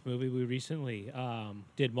Kevin Smith movie. We recently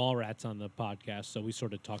did Mallrats on the podcast, so we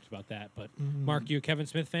sort of talked about that. But, Mark, you a Kevin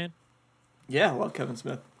Smith fan? Yeah, I love Kevin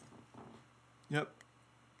Smith. Yep.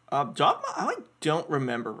 Dogma, I don't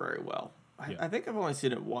remember very well. I think I've only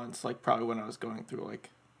seen it once, like probably when I was going through like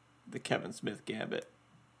the Kevin Smith gambit.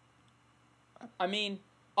 I mean,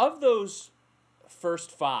 of those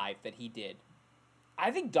first 5 that he did,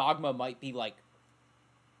 I think Dogma might be like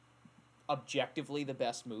objectively the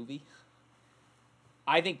best movie.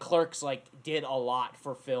 I think Clerks like did a lot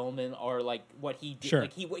for film or like what he did. Sure.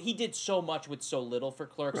 Like he did so much with so little for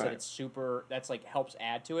Clerks that it's super. That's like helps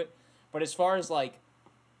add to it. But as far as like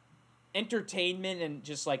entertainment and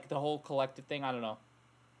just like the whole collective thing, I don't know.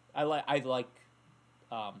 I like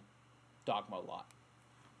Dogma a lot.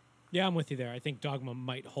 Yeah, I'm with you there. I think Dogma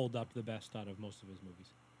might hold up the best out of most of his movies.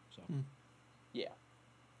 So, Yeah.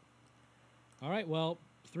 All right. Well,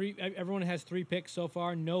 everyone has 3 picks so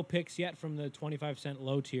far. No picks yet from the 25-cent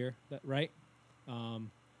low tier, right? And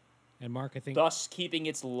Mark, I think Thus keeping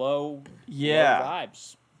its low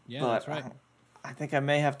vibes. Yeah, but that's right. I think I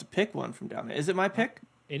may have to pick one from down there. Is it my pick?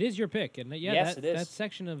 It is your pick, and Yes, it is. That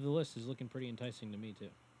section of the list is looking pretty enticing to me too.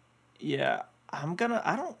 Yeah, I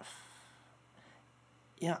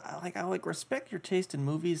like respect your taste in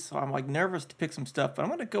movies, so I'm like nervous to pick some stuff, but I'm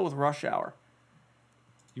gonna go with Rush Hour.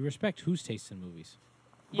 You respect whose taste in movies?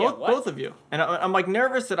 Both of you, and I'm like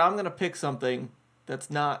nervous that I'm gonna pick something that's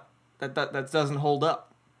not that doesn't hold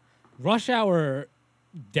up. Rush Hour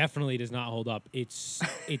definitely does not hold up. It's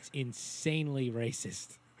insanely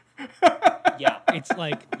racist. Yeah. It's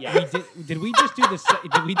like, did we just do the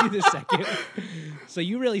did we do the second? So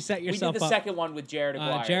you really set yourself up. We did the second one with Jared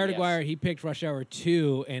Aguirre. Jared Aguirre, he picked Rush Hour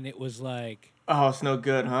 2, and it was like, oh, it's no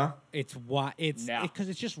good, huh? It's because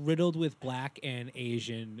it's just riddled with black and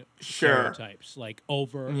Asian Sure. stereotypes, like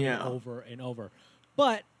over Yeah. and over and over.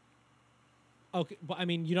 But okay, but I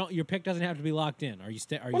mean, your pick doesn't have to be locked in. Are you?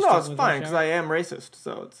 Well, no, it's fine because I am racist,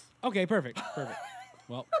 so it's okay. Perfect.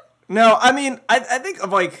 Well, no, I mean, I think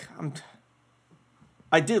of like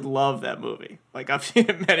I did love that movie. Like I've seen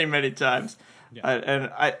it many, many times, yeah.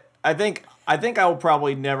 I think I will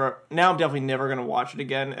probably never. Now I'm definitely never gonna watch it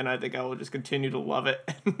again, and I think I will just continue to love it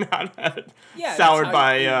and not have it soured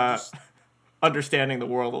by understanding the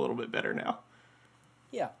world a little bit better now.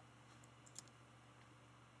 Yeah.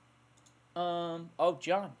 Oh,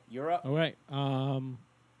 John, you're up. All right.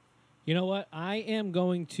 You know what? I'm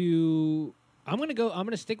going to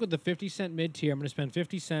stick with the 50-cent mid-tier. I'm going to spend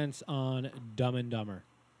 50 cents on Dumb and Dumber.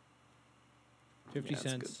 50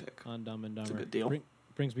 cents on Dumb and Dumber. That's a good deal.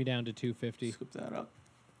 Brings me down to $2.50. Scoop that up.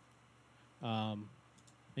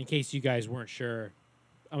 In case you guys weren't sure,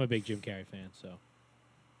 I'm a big Jim Carrey fan, so.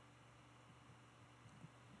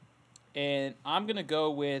 And I'm going to go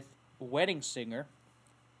with Wedding Singer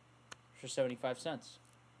for 75 cents.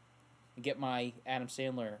 And get my Adam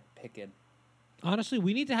Sandler pick in. Honestly,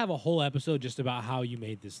 we need to have a whole episode just about how you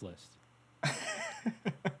made this list.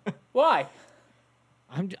 Why?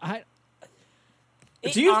 Do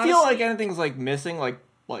you feel like anything's like missing, like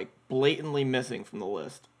blatantly missing from the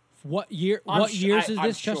list? What year? What years is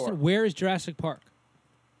this, Justin? Sure. Where is Jurassic Park?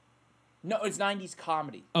 No, it's 90s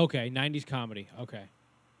comedy. Okay, 90s comedy. Okay.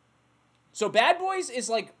 So Bad Boys is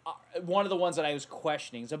like one of the ones that I was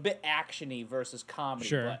questioning. It's a bit actiony versus comedy.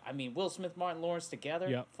 Sure. But, I mean, Will Smith, Martin Lawrence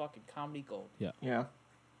together, fucking comedy gold. Yeah.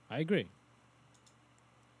 I agree.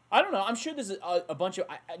 I don't know. I'm sure there's a bunch of...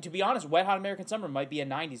 to be honest, Wet Hot American Summer might be a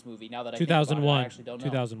 90s movie now that I 2001. think about it. I actually don't know.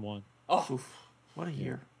 2001. Oh. Oof, what a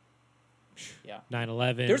year. Yeah.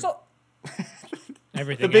 9/11. There's a...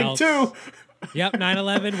 everything the big else. two. Yep,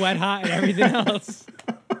 9/11, Wet Hot, and everything else.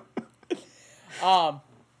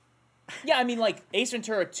 Yeah, I mean, like, Ace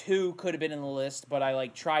Ventura 2 could have been in the list, but I,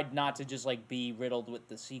 like, tried not to just, like, be riddled with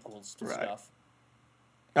the sequels to stuff.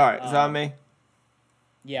 All right, is that on me?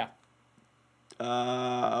 Yeah.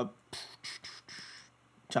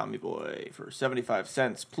 Tommy Boy for 75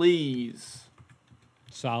 cents, please.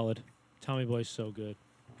 Solid. Tommy Boy's so good.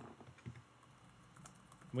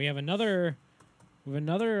 We have another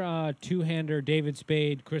two-hander, David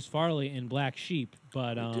Spade, Chris Farley, in Black Sheep,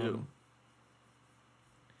 but We do.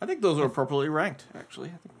 I think those are appropriately ranked,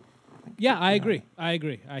 actually. I agree.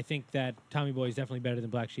 I think that Tommy Boy is definitely better than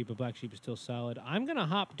Black Sheep, but Black Sheep is still solid. I'm going to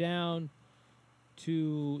hop down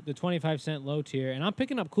to the 25-cent low tier, and I'm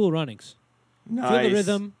picking up Cool Runnings. Nice. Feel the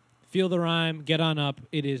rhythm, feel the rhyme, get on up.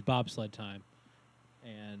 It is bobsled time.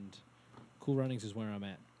 And Cool Runnings is where I'm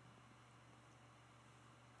at.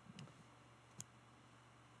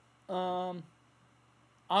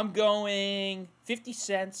 I'm going 50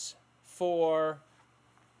 cents for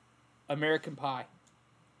American Pie.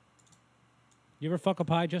 You ever fuck a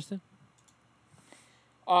pie, Justin?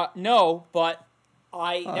 No, but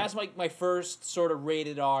that's like my first sort of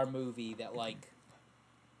rated R movie that, like,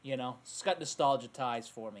 you know, it's got nostalgia ties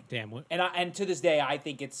for me. Damn, what? And to this day, I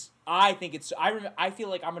feel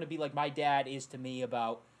like I'm gonna be like my dad is to me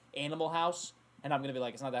about Animal House, and I'm gonna be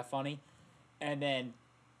like, it's not that funny, and then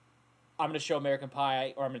I'm gonna show American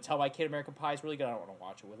Pie, or I'm gonna tell my kid American Pie is really good. I don't want to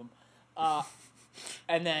watch it with him,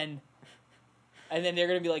 and then they're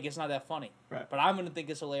gonna be like, it's not that funny, right? But I'm gonna think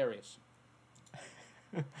it's hilarious.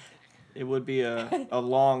 It would be a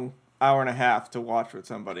long hour and a half to watch with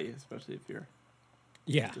somebody, especially if you're.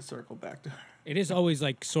 To circle back to. It is always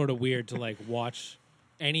like sort of weird to like watch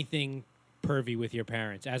anything pervy with your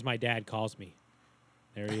parents, as my dad calls me.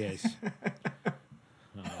 There he is.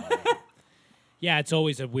 Yeah, it's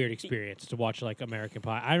always a weird experience to watch like American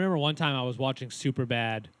Pie. I remember one time I was watching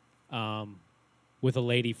Superbad with a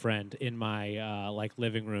lady friend in my like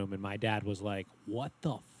living room, and my dad was like, "What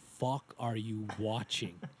the fuck are you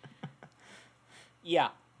watching?" Yeah.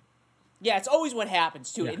 Yeah, it's always what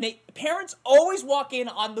happens, too. Yeah. And parents always walk in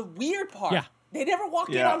on the weird part. Yeah. They never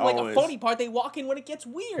walk in on, like, always. a funny part. They walk in when it gets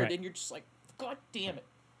weird, Right. and you're just like, God damn it.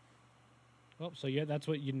 Oh, so yeah, that's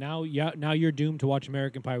what you now. Yeah, now you're doomed to watch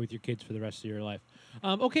American Pie with your kids for the rest of your life.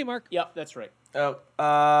 Okay, Mark. Yep, that's right. I'm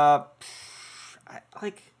gonna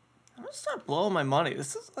start blowing my money.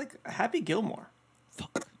 This is like Happy Gilmore.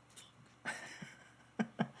 Fuck.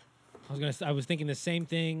 I was thinking the same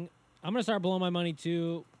thing. I'm gonna start blowing my money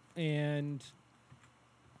too, and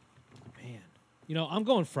man, you know, I'm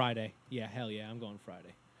going Friday. Yeah, hell yeah, I'm going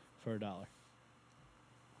Friday for $1.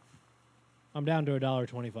 I'm down to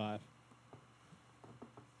 $1.25.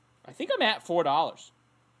 I think I'm at $4.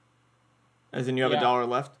 As in, you have $1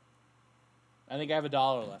 left. I think I have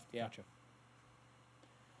 $1 left. Yeah.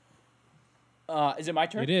 Gotcha. Is it my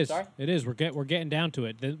turn? It is. Sorry? It is. We're getting down to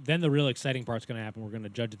it. Then the real exciting part's going to happen. We're going to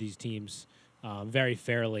judge these teams very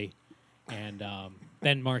fairly, and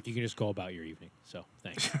then Mark, you can just go about your evening. So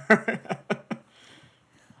thanks.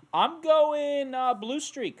 I'm going Blue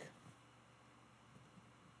Streak.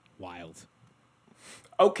 Wild.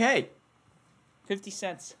 Okay. 50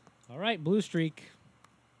 cents. All right, Blue Streak.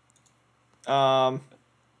 I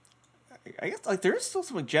guess like there is still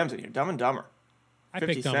some gems in here. Dumb and Dumber. I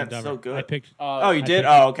 50 picked Dumb and cents, Dumber. so good. I picked. Oh, you I did? picked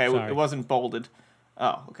Oh, it. okay. Sorry. It wasn't bolded.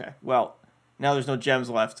 Oh, okay. Well, now there's no gems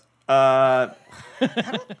left. I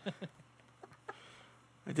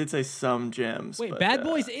did say some gems. Wait, but, Bad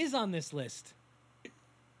Boys is on this list.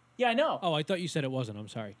 Yeah, I know. Oh, I thought you said it wasn't. I'm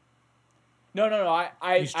sorry. No.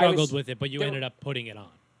 You struggled was, with it, but you ended up putting it on.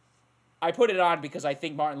 I put it on because I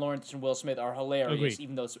think Martin Lawrence and Will Smith are hilarious, Agreed.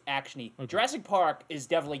 even though it's actiony. Agreed. Jurassic Park is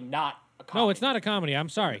definitely not a comedy. No, it's not a comedy. I'm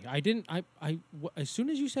sorry. I didn't. As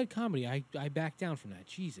soon as you said comedy, I backed down from that.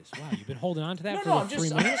 Jesus, wow, you've been holding on to that for I'm like 3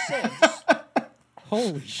 just minutes. saying.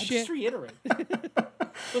 Holy I'm shit! just reiterating.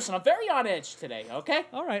 Listen, I'm very on edge today. Okay.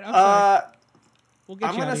 All right, I'm sorry. We'll get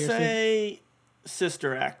I'm you out gonna of here soon. say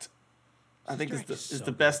Sister Act. I think Sister it's Act is so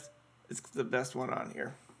the best. It's the best one on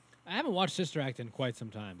here. I haven't watched Sister Act in quite some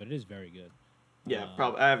time, but it is very good. Yeah,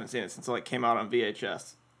 probably. I haven't seen it since it came out on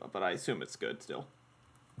VHS, but I assume it's good still.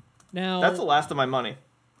 Now That's the last of my money.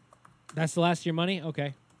 That's the last of your money?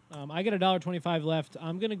 Okay. I got $1.25 left.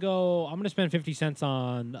 I'm gonna spend 50 cents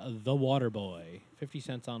on The Waterboy. 50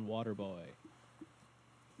 cents on Waterboy.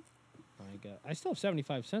 I still have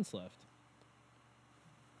 75 cents left.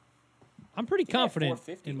 I'm pretty confident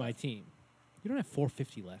in my team. You don't have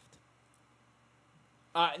 450 left.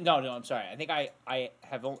 No, I'm sorry. I think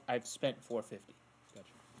I've spent $4.50.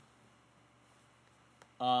 Gotcha.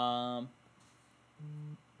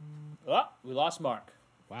 We lost Mark.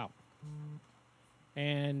 Wow.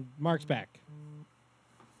 And Mark's back.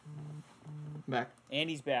 Back. And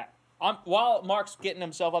he's back. While Mark's getting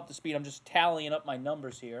himself up to speed, I'm just tallying up my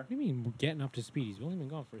numbers here. What do you mean we're getting up to speed? He's only been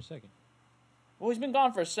gone for a second. Well, he's been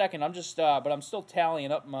gone for a second. I'm just, but I'm still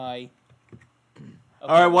tallying up my. All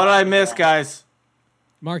right, what did I miss, guys?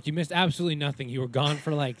 Mark, you missed absolutely nothing. You were gone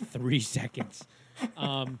for like 3 seconds.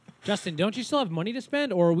 Justin, don't you still have money to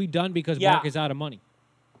spend, or are we done because Mark is out of money?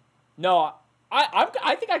 No,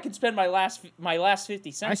 I think I can spend my last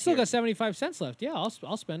 50 cents. I still here. got 75 cents left. Yeah,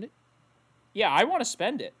 I'll spend it. Yeah, I want to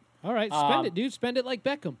spend it. All right, spend it, dude. Spend it like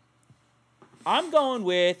Beckham. I'm going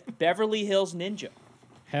with Beverly Hills Ninja.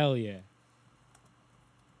 Hell yeah.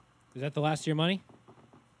 Is that the last of your money?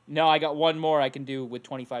 No, I got one more I can do with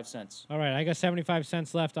 25 cents. All right, I got 75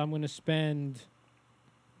 cents left. I'm going to spend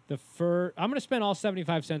I'm going to spend all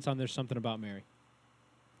 75 cents on There's Something About Mary.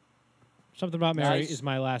 Something About Mary is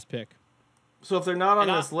my last pick. So if they're not on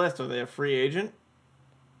this list, are they a free agent?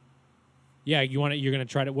 Yeah, you're going to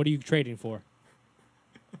try to. What are you trading for?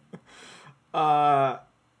 Do I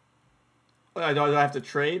have to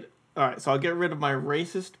trade? All right, so I'll get rid of my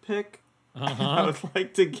racist pick. I would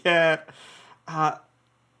like to get. I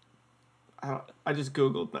just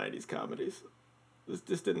Googled 90s comedies.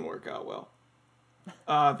 This didn't work out well.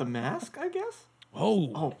 The Mask, I guess?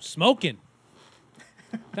 Oh, smoking.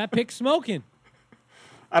 That pick's smoking.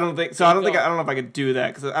 I don't know if I could do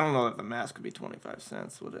that because I don't know that The Mask would be 25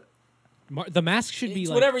 cents, would it? The Mask should be it's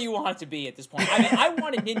like whatever you want it to be at this point. I mean, I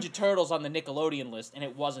wanted Ninja Turtles on the Nickelodeon list, and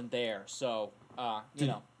it wasn't there. So, you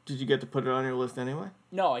know. Did you get to put it on your list anyway?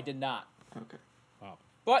 No, I did not. Okay. Wow.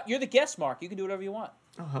 But you're the guest, Mark. You can do whatever you want.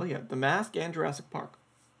 Oh, hell yeah. The Mask and Jurassic Park.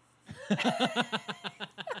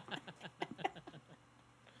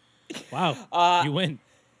 Wow. You win.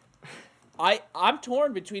 I'm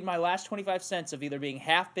torn between my last 25 cents of either being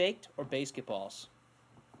half-baked or basketballs.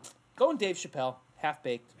 Going Dave Chappelle,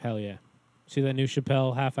 half-baked. Hell yeah. See that new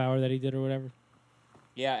Chappelle half hour that he did or whatever?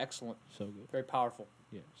 Yeah, excellent. So good. Very powerful.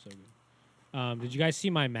 Yeah, so good. Did you guys see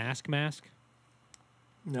my mask?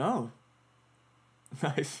 No.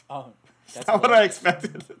 Nice. Oh, That's not what I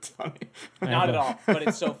expected. It's funny. Not at all, but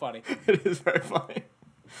it's so funny. It is very funny.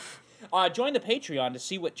 Join the Patreon to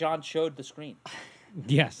see what John showed the screen.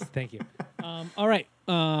 Yes, thank you. All right.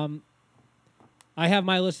 I have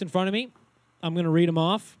my list in front of me. I'm going to read them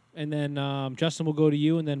off, and then Justin will go to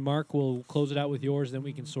you, and then Mark will close it out with yours. Then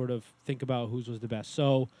we can sort of think about whose was the best.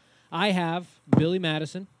 So I have Billy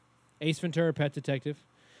Madison, Ace Ventura, Pet Detective,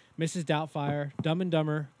 Mrs. Doubtfire, Dumb and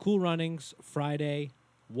Dumber, Cool Runnings, Friday,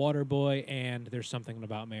 Waterboy, and There's Something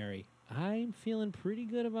About Mary. I'm feeling pretty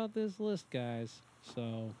good about this list, guys.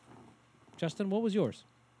 So, Justin, what was yours?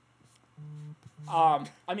 I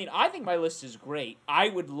mean, I think my list is great. I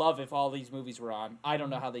would love if all these movies were on. I don't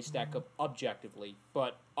know how they stack up objectively,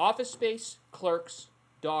 but Office Space, Clerks,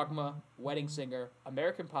 Dogma, Wedding Singer,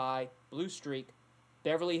 American Pie, Blue Streak,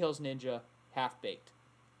 Beverly Hills Ninja, Half Baked.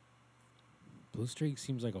 Blue Streak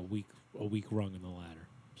seems like a weak rung in the ladder.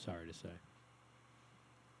 Sorry to say.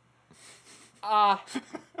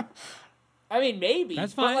 I mean, maybe.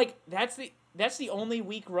 That's fine. But like that's the only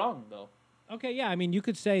weak rung though. Okay, yeah. I mean, you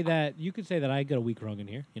could say that I got a weak rung in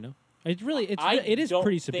here. You know, it is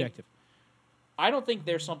pretty subjective. I don't think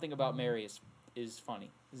there's something about Mary is funny.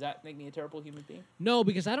 Does that make me a terrible human being? No,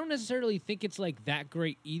 because I don't necessarily think it's like that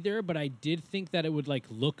great either. But I did think that it would like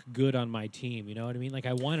look good on my team. You know what I mean? Like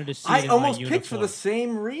I wanted to see. I it in almost my picked for the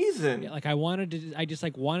same reason. Yeah, like I just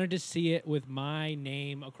like wanted to see it with my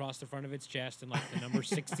name across the front of its chest and like the number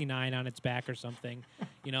 69 on its back or something.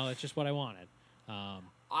 You know, that's just what I wanted.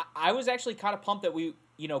 I was actually kind of pumped that we,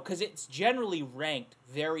 because it's generally ranked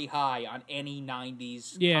very high on any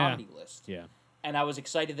 90s comedy list. Yeah. And I was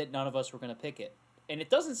excited that none of us were going to pick it. And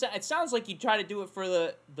it sounds like you try to do it for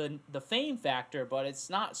the fame factor, but it's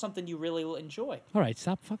not something you really will enjoy. All right,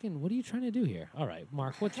 stop fucking, what are you trying to do here? All right,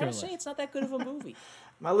 Mark, what's your list? I'm trying to say it's not that good of a movie.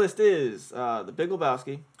 My list is The Big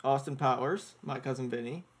Lebowski, Austin Powers, My Cousin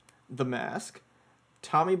Vinny, The Mask,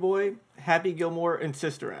 Tommy Boy, Happy Gilmore, and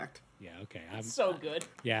Sister Act. Yeah, okay. So good.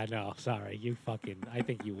 Yeah, no, sorry. I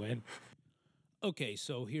think you win. Okay,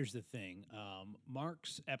 so here's the thing.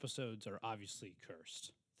 Mark's episodes are obviously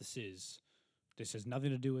cursed. This has nothing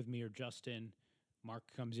to do with me or Justin. Mark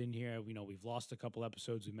comes in here. We've lost a couple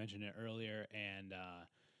episodes. We mentioned it earlier. And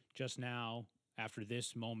just now, after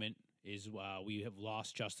this moment, we have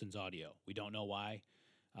lost Justin's audio. We don't know why.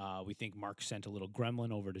 We think Mark sent a little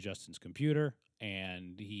gremlin over to Justin's computer,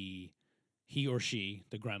 and he or she,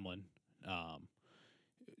 the gremlin,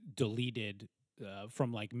 deleted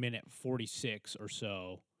from like minute 46 or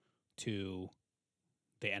so to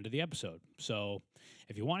the end of the episode. So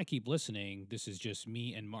if you want to keep listening, this is just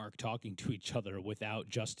me and Mark talking to each other without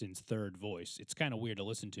Justin's third voice. It's kind of weird to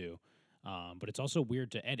listen to, but it's also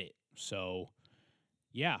weird to edit. So,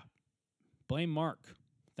 yeah, blame Mark.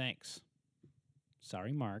 Thanks.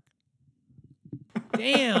 Sorry, Mark.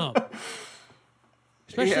 Damn.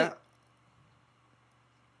 Especially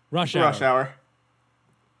Rush Hour.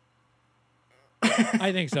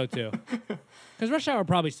 I think so too. Because Rush Hour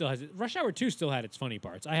probably still has it. Rush Hour 2 still had its funny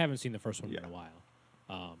parts. I haven't seen the first one in a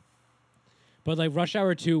while. But like Rush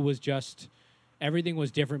Hour 2 was just, everything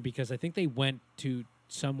was different because I think they went to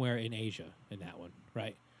somewhere in Asia in that one,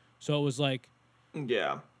 right? So it was like,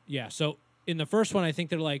 yeah. So in the first one, I think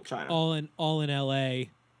they're like China. all in L.A.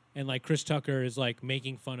 and like Chris Tucker is like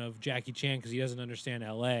making fun of Jackie Chan because he doesn't understand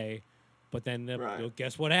L.A. But then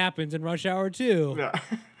guess what happens in Rush Hour 2? Yeah.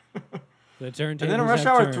 The turntables. And then in Rush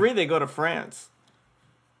Hour 3, they go to France.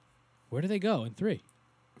 Where do they go in 3?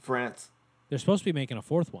 France. They're supposed to be making a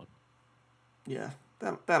 4th one. Yeah,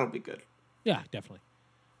 that'll be good. Yeah, definitely.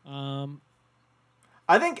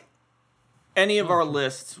 I think any of our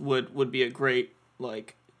lists would be a great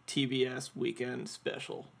like TBS weekend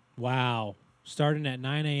special. Wow, starting at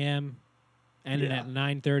 9 a.m., ending at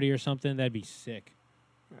 9:30 or something. That'd be sick.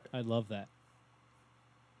 Right. I'd love that.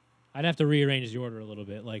 I'd have to rearrange the order a little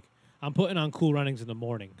bit. Like I'm putting on Cool Runnings in the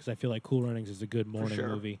morning because I feel like Cool Runnings is a good morning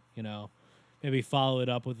movie. Maybe follow it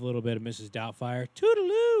up with a little bit of Mrs. Doubtfire.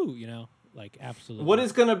 Toodaloo. Like absolutely.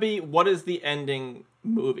 What is the ending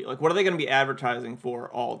movie? Like what are they going to be advertising for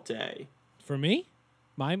all day? For me,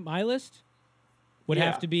 my list would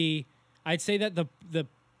have to be. I'd say that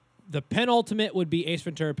the penultimate would be Ace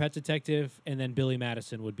Ventura: Pet Detective, and then Billy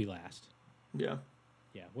Madison would be last. Yeah.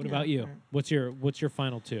 Yeah. What about you? What's your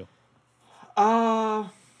final two? I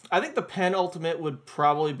think the penultimate would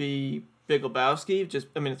probably be Big Lebowski. It's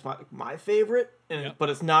my favorite, but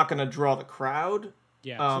it's not going to draw the crowd.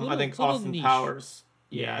 Yeah. I think Austin Powers.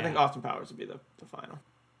 Yeah, I think Austin Powers would be the final.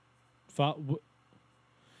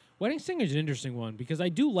 Wedding Singer is an interesting one because I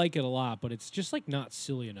do like it a lot, but it's just like not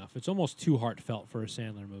silly enough. It's almost too heartfelt for a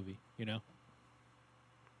Sandler movie,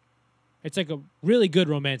 It's like a really good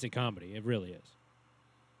romantic comedy. It really is.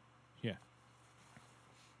 Yeah.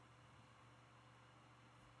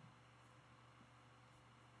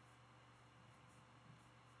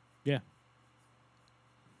 Yeah.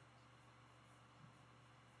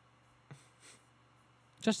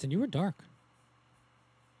 Justin, you were dark.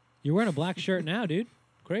 You're wearing a black shirt now, dude.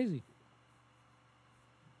 Crazy.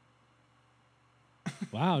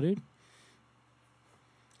 Wow, dude.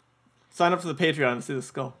 Sign up to the Patreon to see the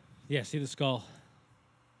skull. Yeah, see the skull.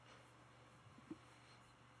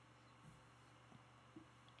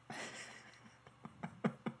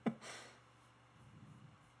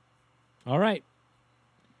 All right.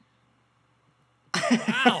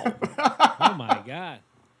 Wow. Oh, my God.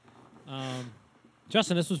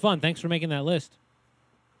 Justin, this was fun. Thanks for making that list.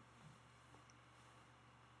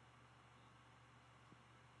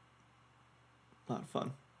 A lot of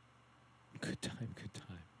fun. Good time, good time.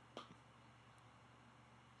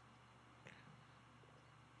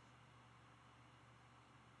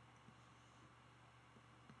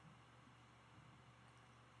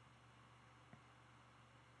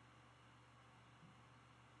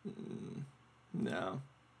 No.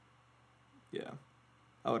 Yeah.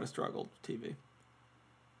 I would have struggled with TV.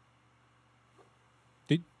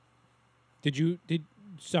 Did you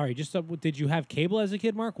have cable as a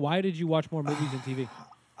kid, Mark? Why did you watch more movies than TV?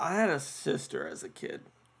 I had a sister as a kid,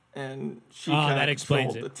 and she that kind of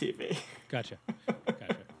explains controlled the TV. Gotcha.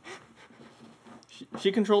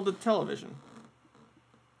 She controlled the television.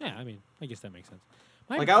 Yeah, I mean, I guess that makes sense.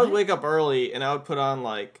 I would wake up early, and I would put on,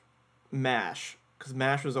 like, MASH, because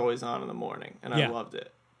MASH was always on in the morning, and I loved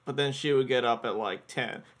it. But then she would get up at, like,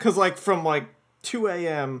 10. Because, like, from, like, 2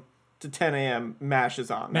 a.m. to 10 a.m., MASH is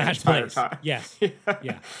on MASH the entire plays. time. Yes.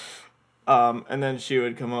 Yeah. And then she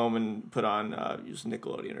would come home and put on use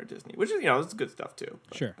Nickelodeon or Disney, which is, it's good stuff, too.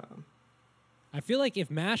 But, sure. I feel like if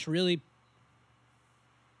MASH really...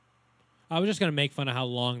 I was just going to make fun of how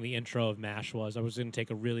long the intro of MASH was. I was going to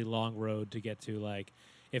take a really long road to get to, like,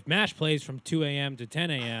 if MASH plays from 2 a.m. to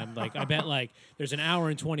 10 a.m., like, I bet, like, there's an hour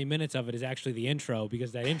and 20 minutes of it is actually the intro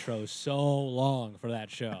because that intro is so long for that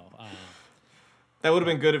show. That would have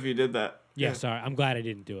been good if you did that. Yeah, sorry. I'm glad I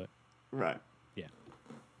didn't do it. Right. Yeah.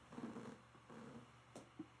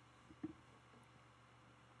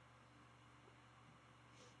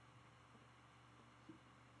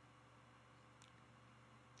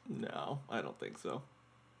 No, I don't think so.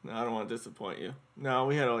 No, I don't want to disappoint you. No,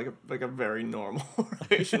 we had like a very normal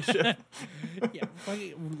relationship. Yeah,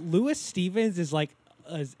 Louis Stevens is like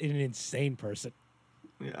an insane person.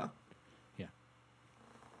 Yeah. Yeah.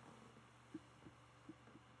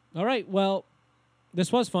 All right. Well,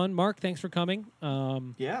 this was fun. Mark, thanks for coming.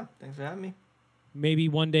 Yeah, thanks for having me. Maybe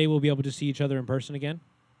one day we'll be able to see each other in person again.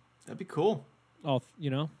 That'd be cool. Oh, who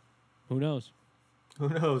knows? Who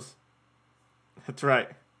knows? That's right.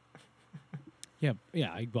 Yeah.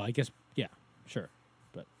 I guess. Yeah. Sure.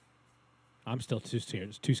 But I'm still too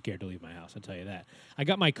scared to leave my house. I'll tell you that. I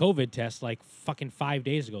got my COVID test like fucking 5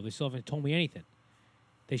 days ago. They still haven't told me anything.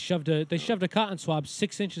 They shoved a cotton swab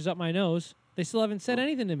 6 inches up my nose. They still haven't said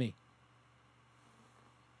anything to me.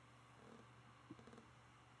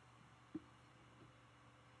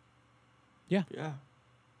 Yeah. Yeah.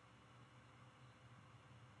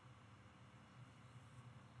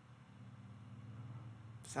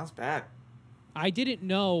 Sounds bad. I didn't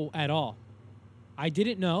know at all. I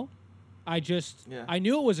didn't know. I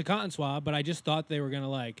knew it was a cotton swab, but I just thought they were going to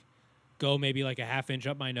like go maybe like a half inch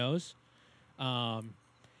up my nose. And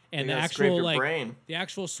the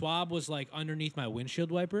actual swab was like underneath my windshield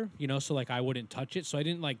wiper, so like I wouldn't touch it. So I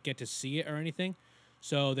didn't like get to see it or anything.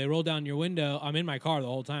 So they rolled down your window. I'm in my car the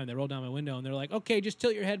whole time. They rolled down my window and they're like, okay, just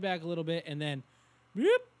tilt your head back a little bit. And then,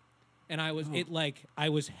 whoop, and I was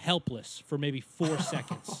helpless for maybe 4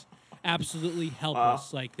 seconds. Absolutely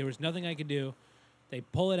helpless. Wow. Like there was nothing I could do. They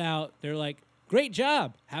pull it out. They're like, great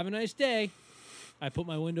job. Have a nice day. I put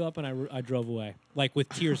my window up and I drove away, like with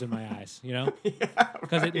tears in my eyes,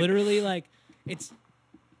 because it literally like, it's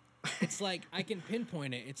like I can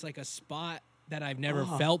pinpoint it. It's like a spot that I've never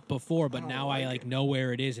felt before, but now I like know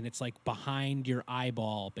where it is. And it's like behind your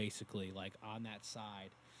eyeball, basically like on that side.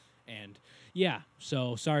 And yeah,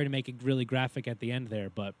 so sorry to make it really graphic at the end there,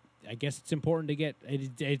 but I guess it's important to get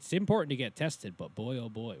tested, but boy, oh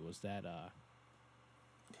boy, was that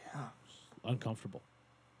uncomfortable.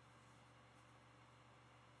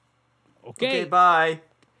 Okay, bye.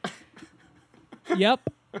 Yep.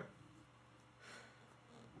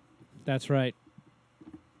 That's right.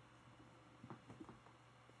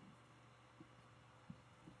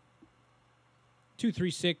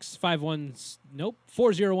 Nope.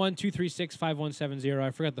 401-236-5170.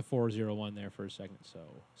 I forgot the 401 there for a second, so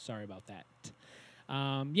sorry about that.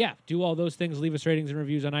 Yeah, do all those things. Leave us ratings and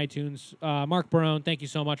reviews on iTunes. Mark Barone, thank you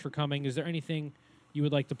so much for coming. Is there anything you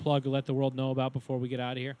would like to plug or let the world know about before we get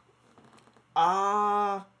out of here?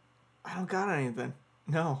 I don't got anything.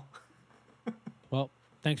 No. Well,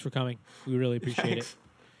 thanks for coming. We really appreciate it.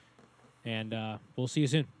 And we'll see you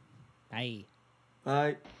soon. Bye.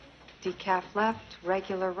 Bye. Decaf left,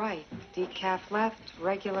 regular right. Decaf left,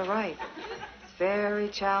 regular right. It's very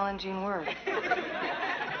challenging work.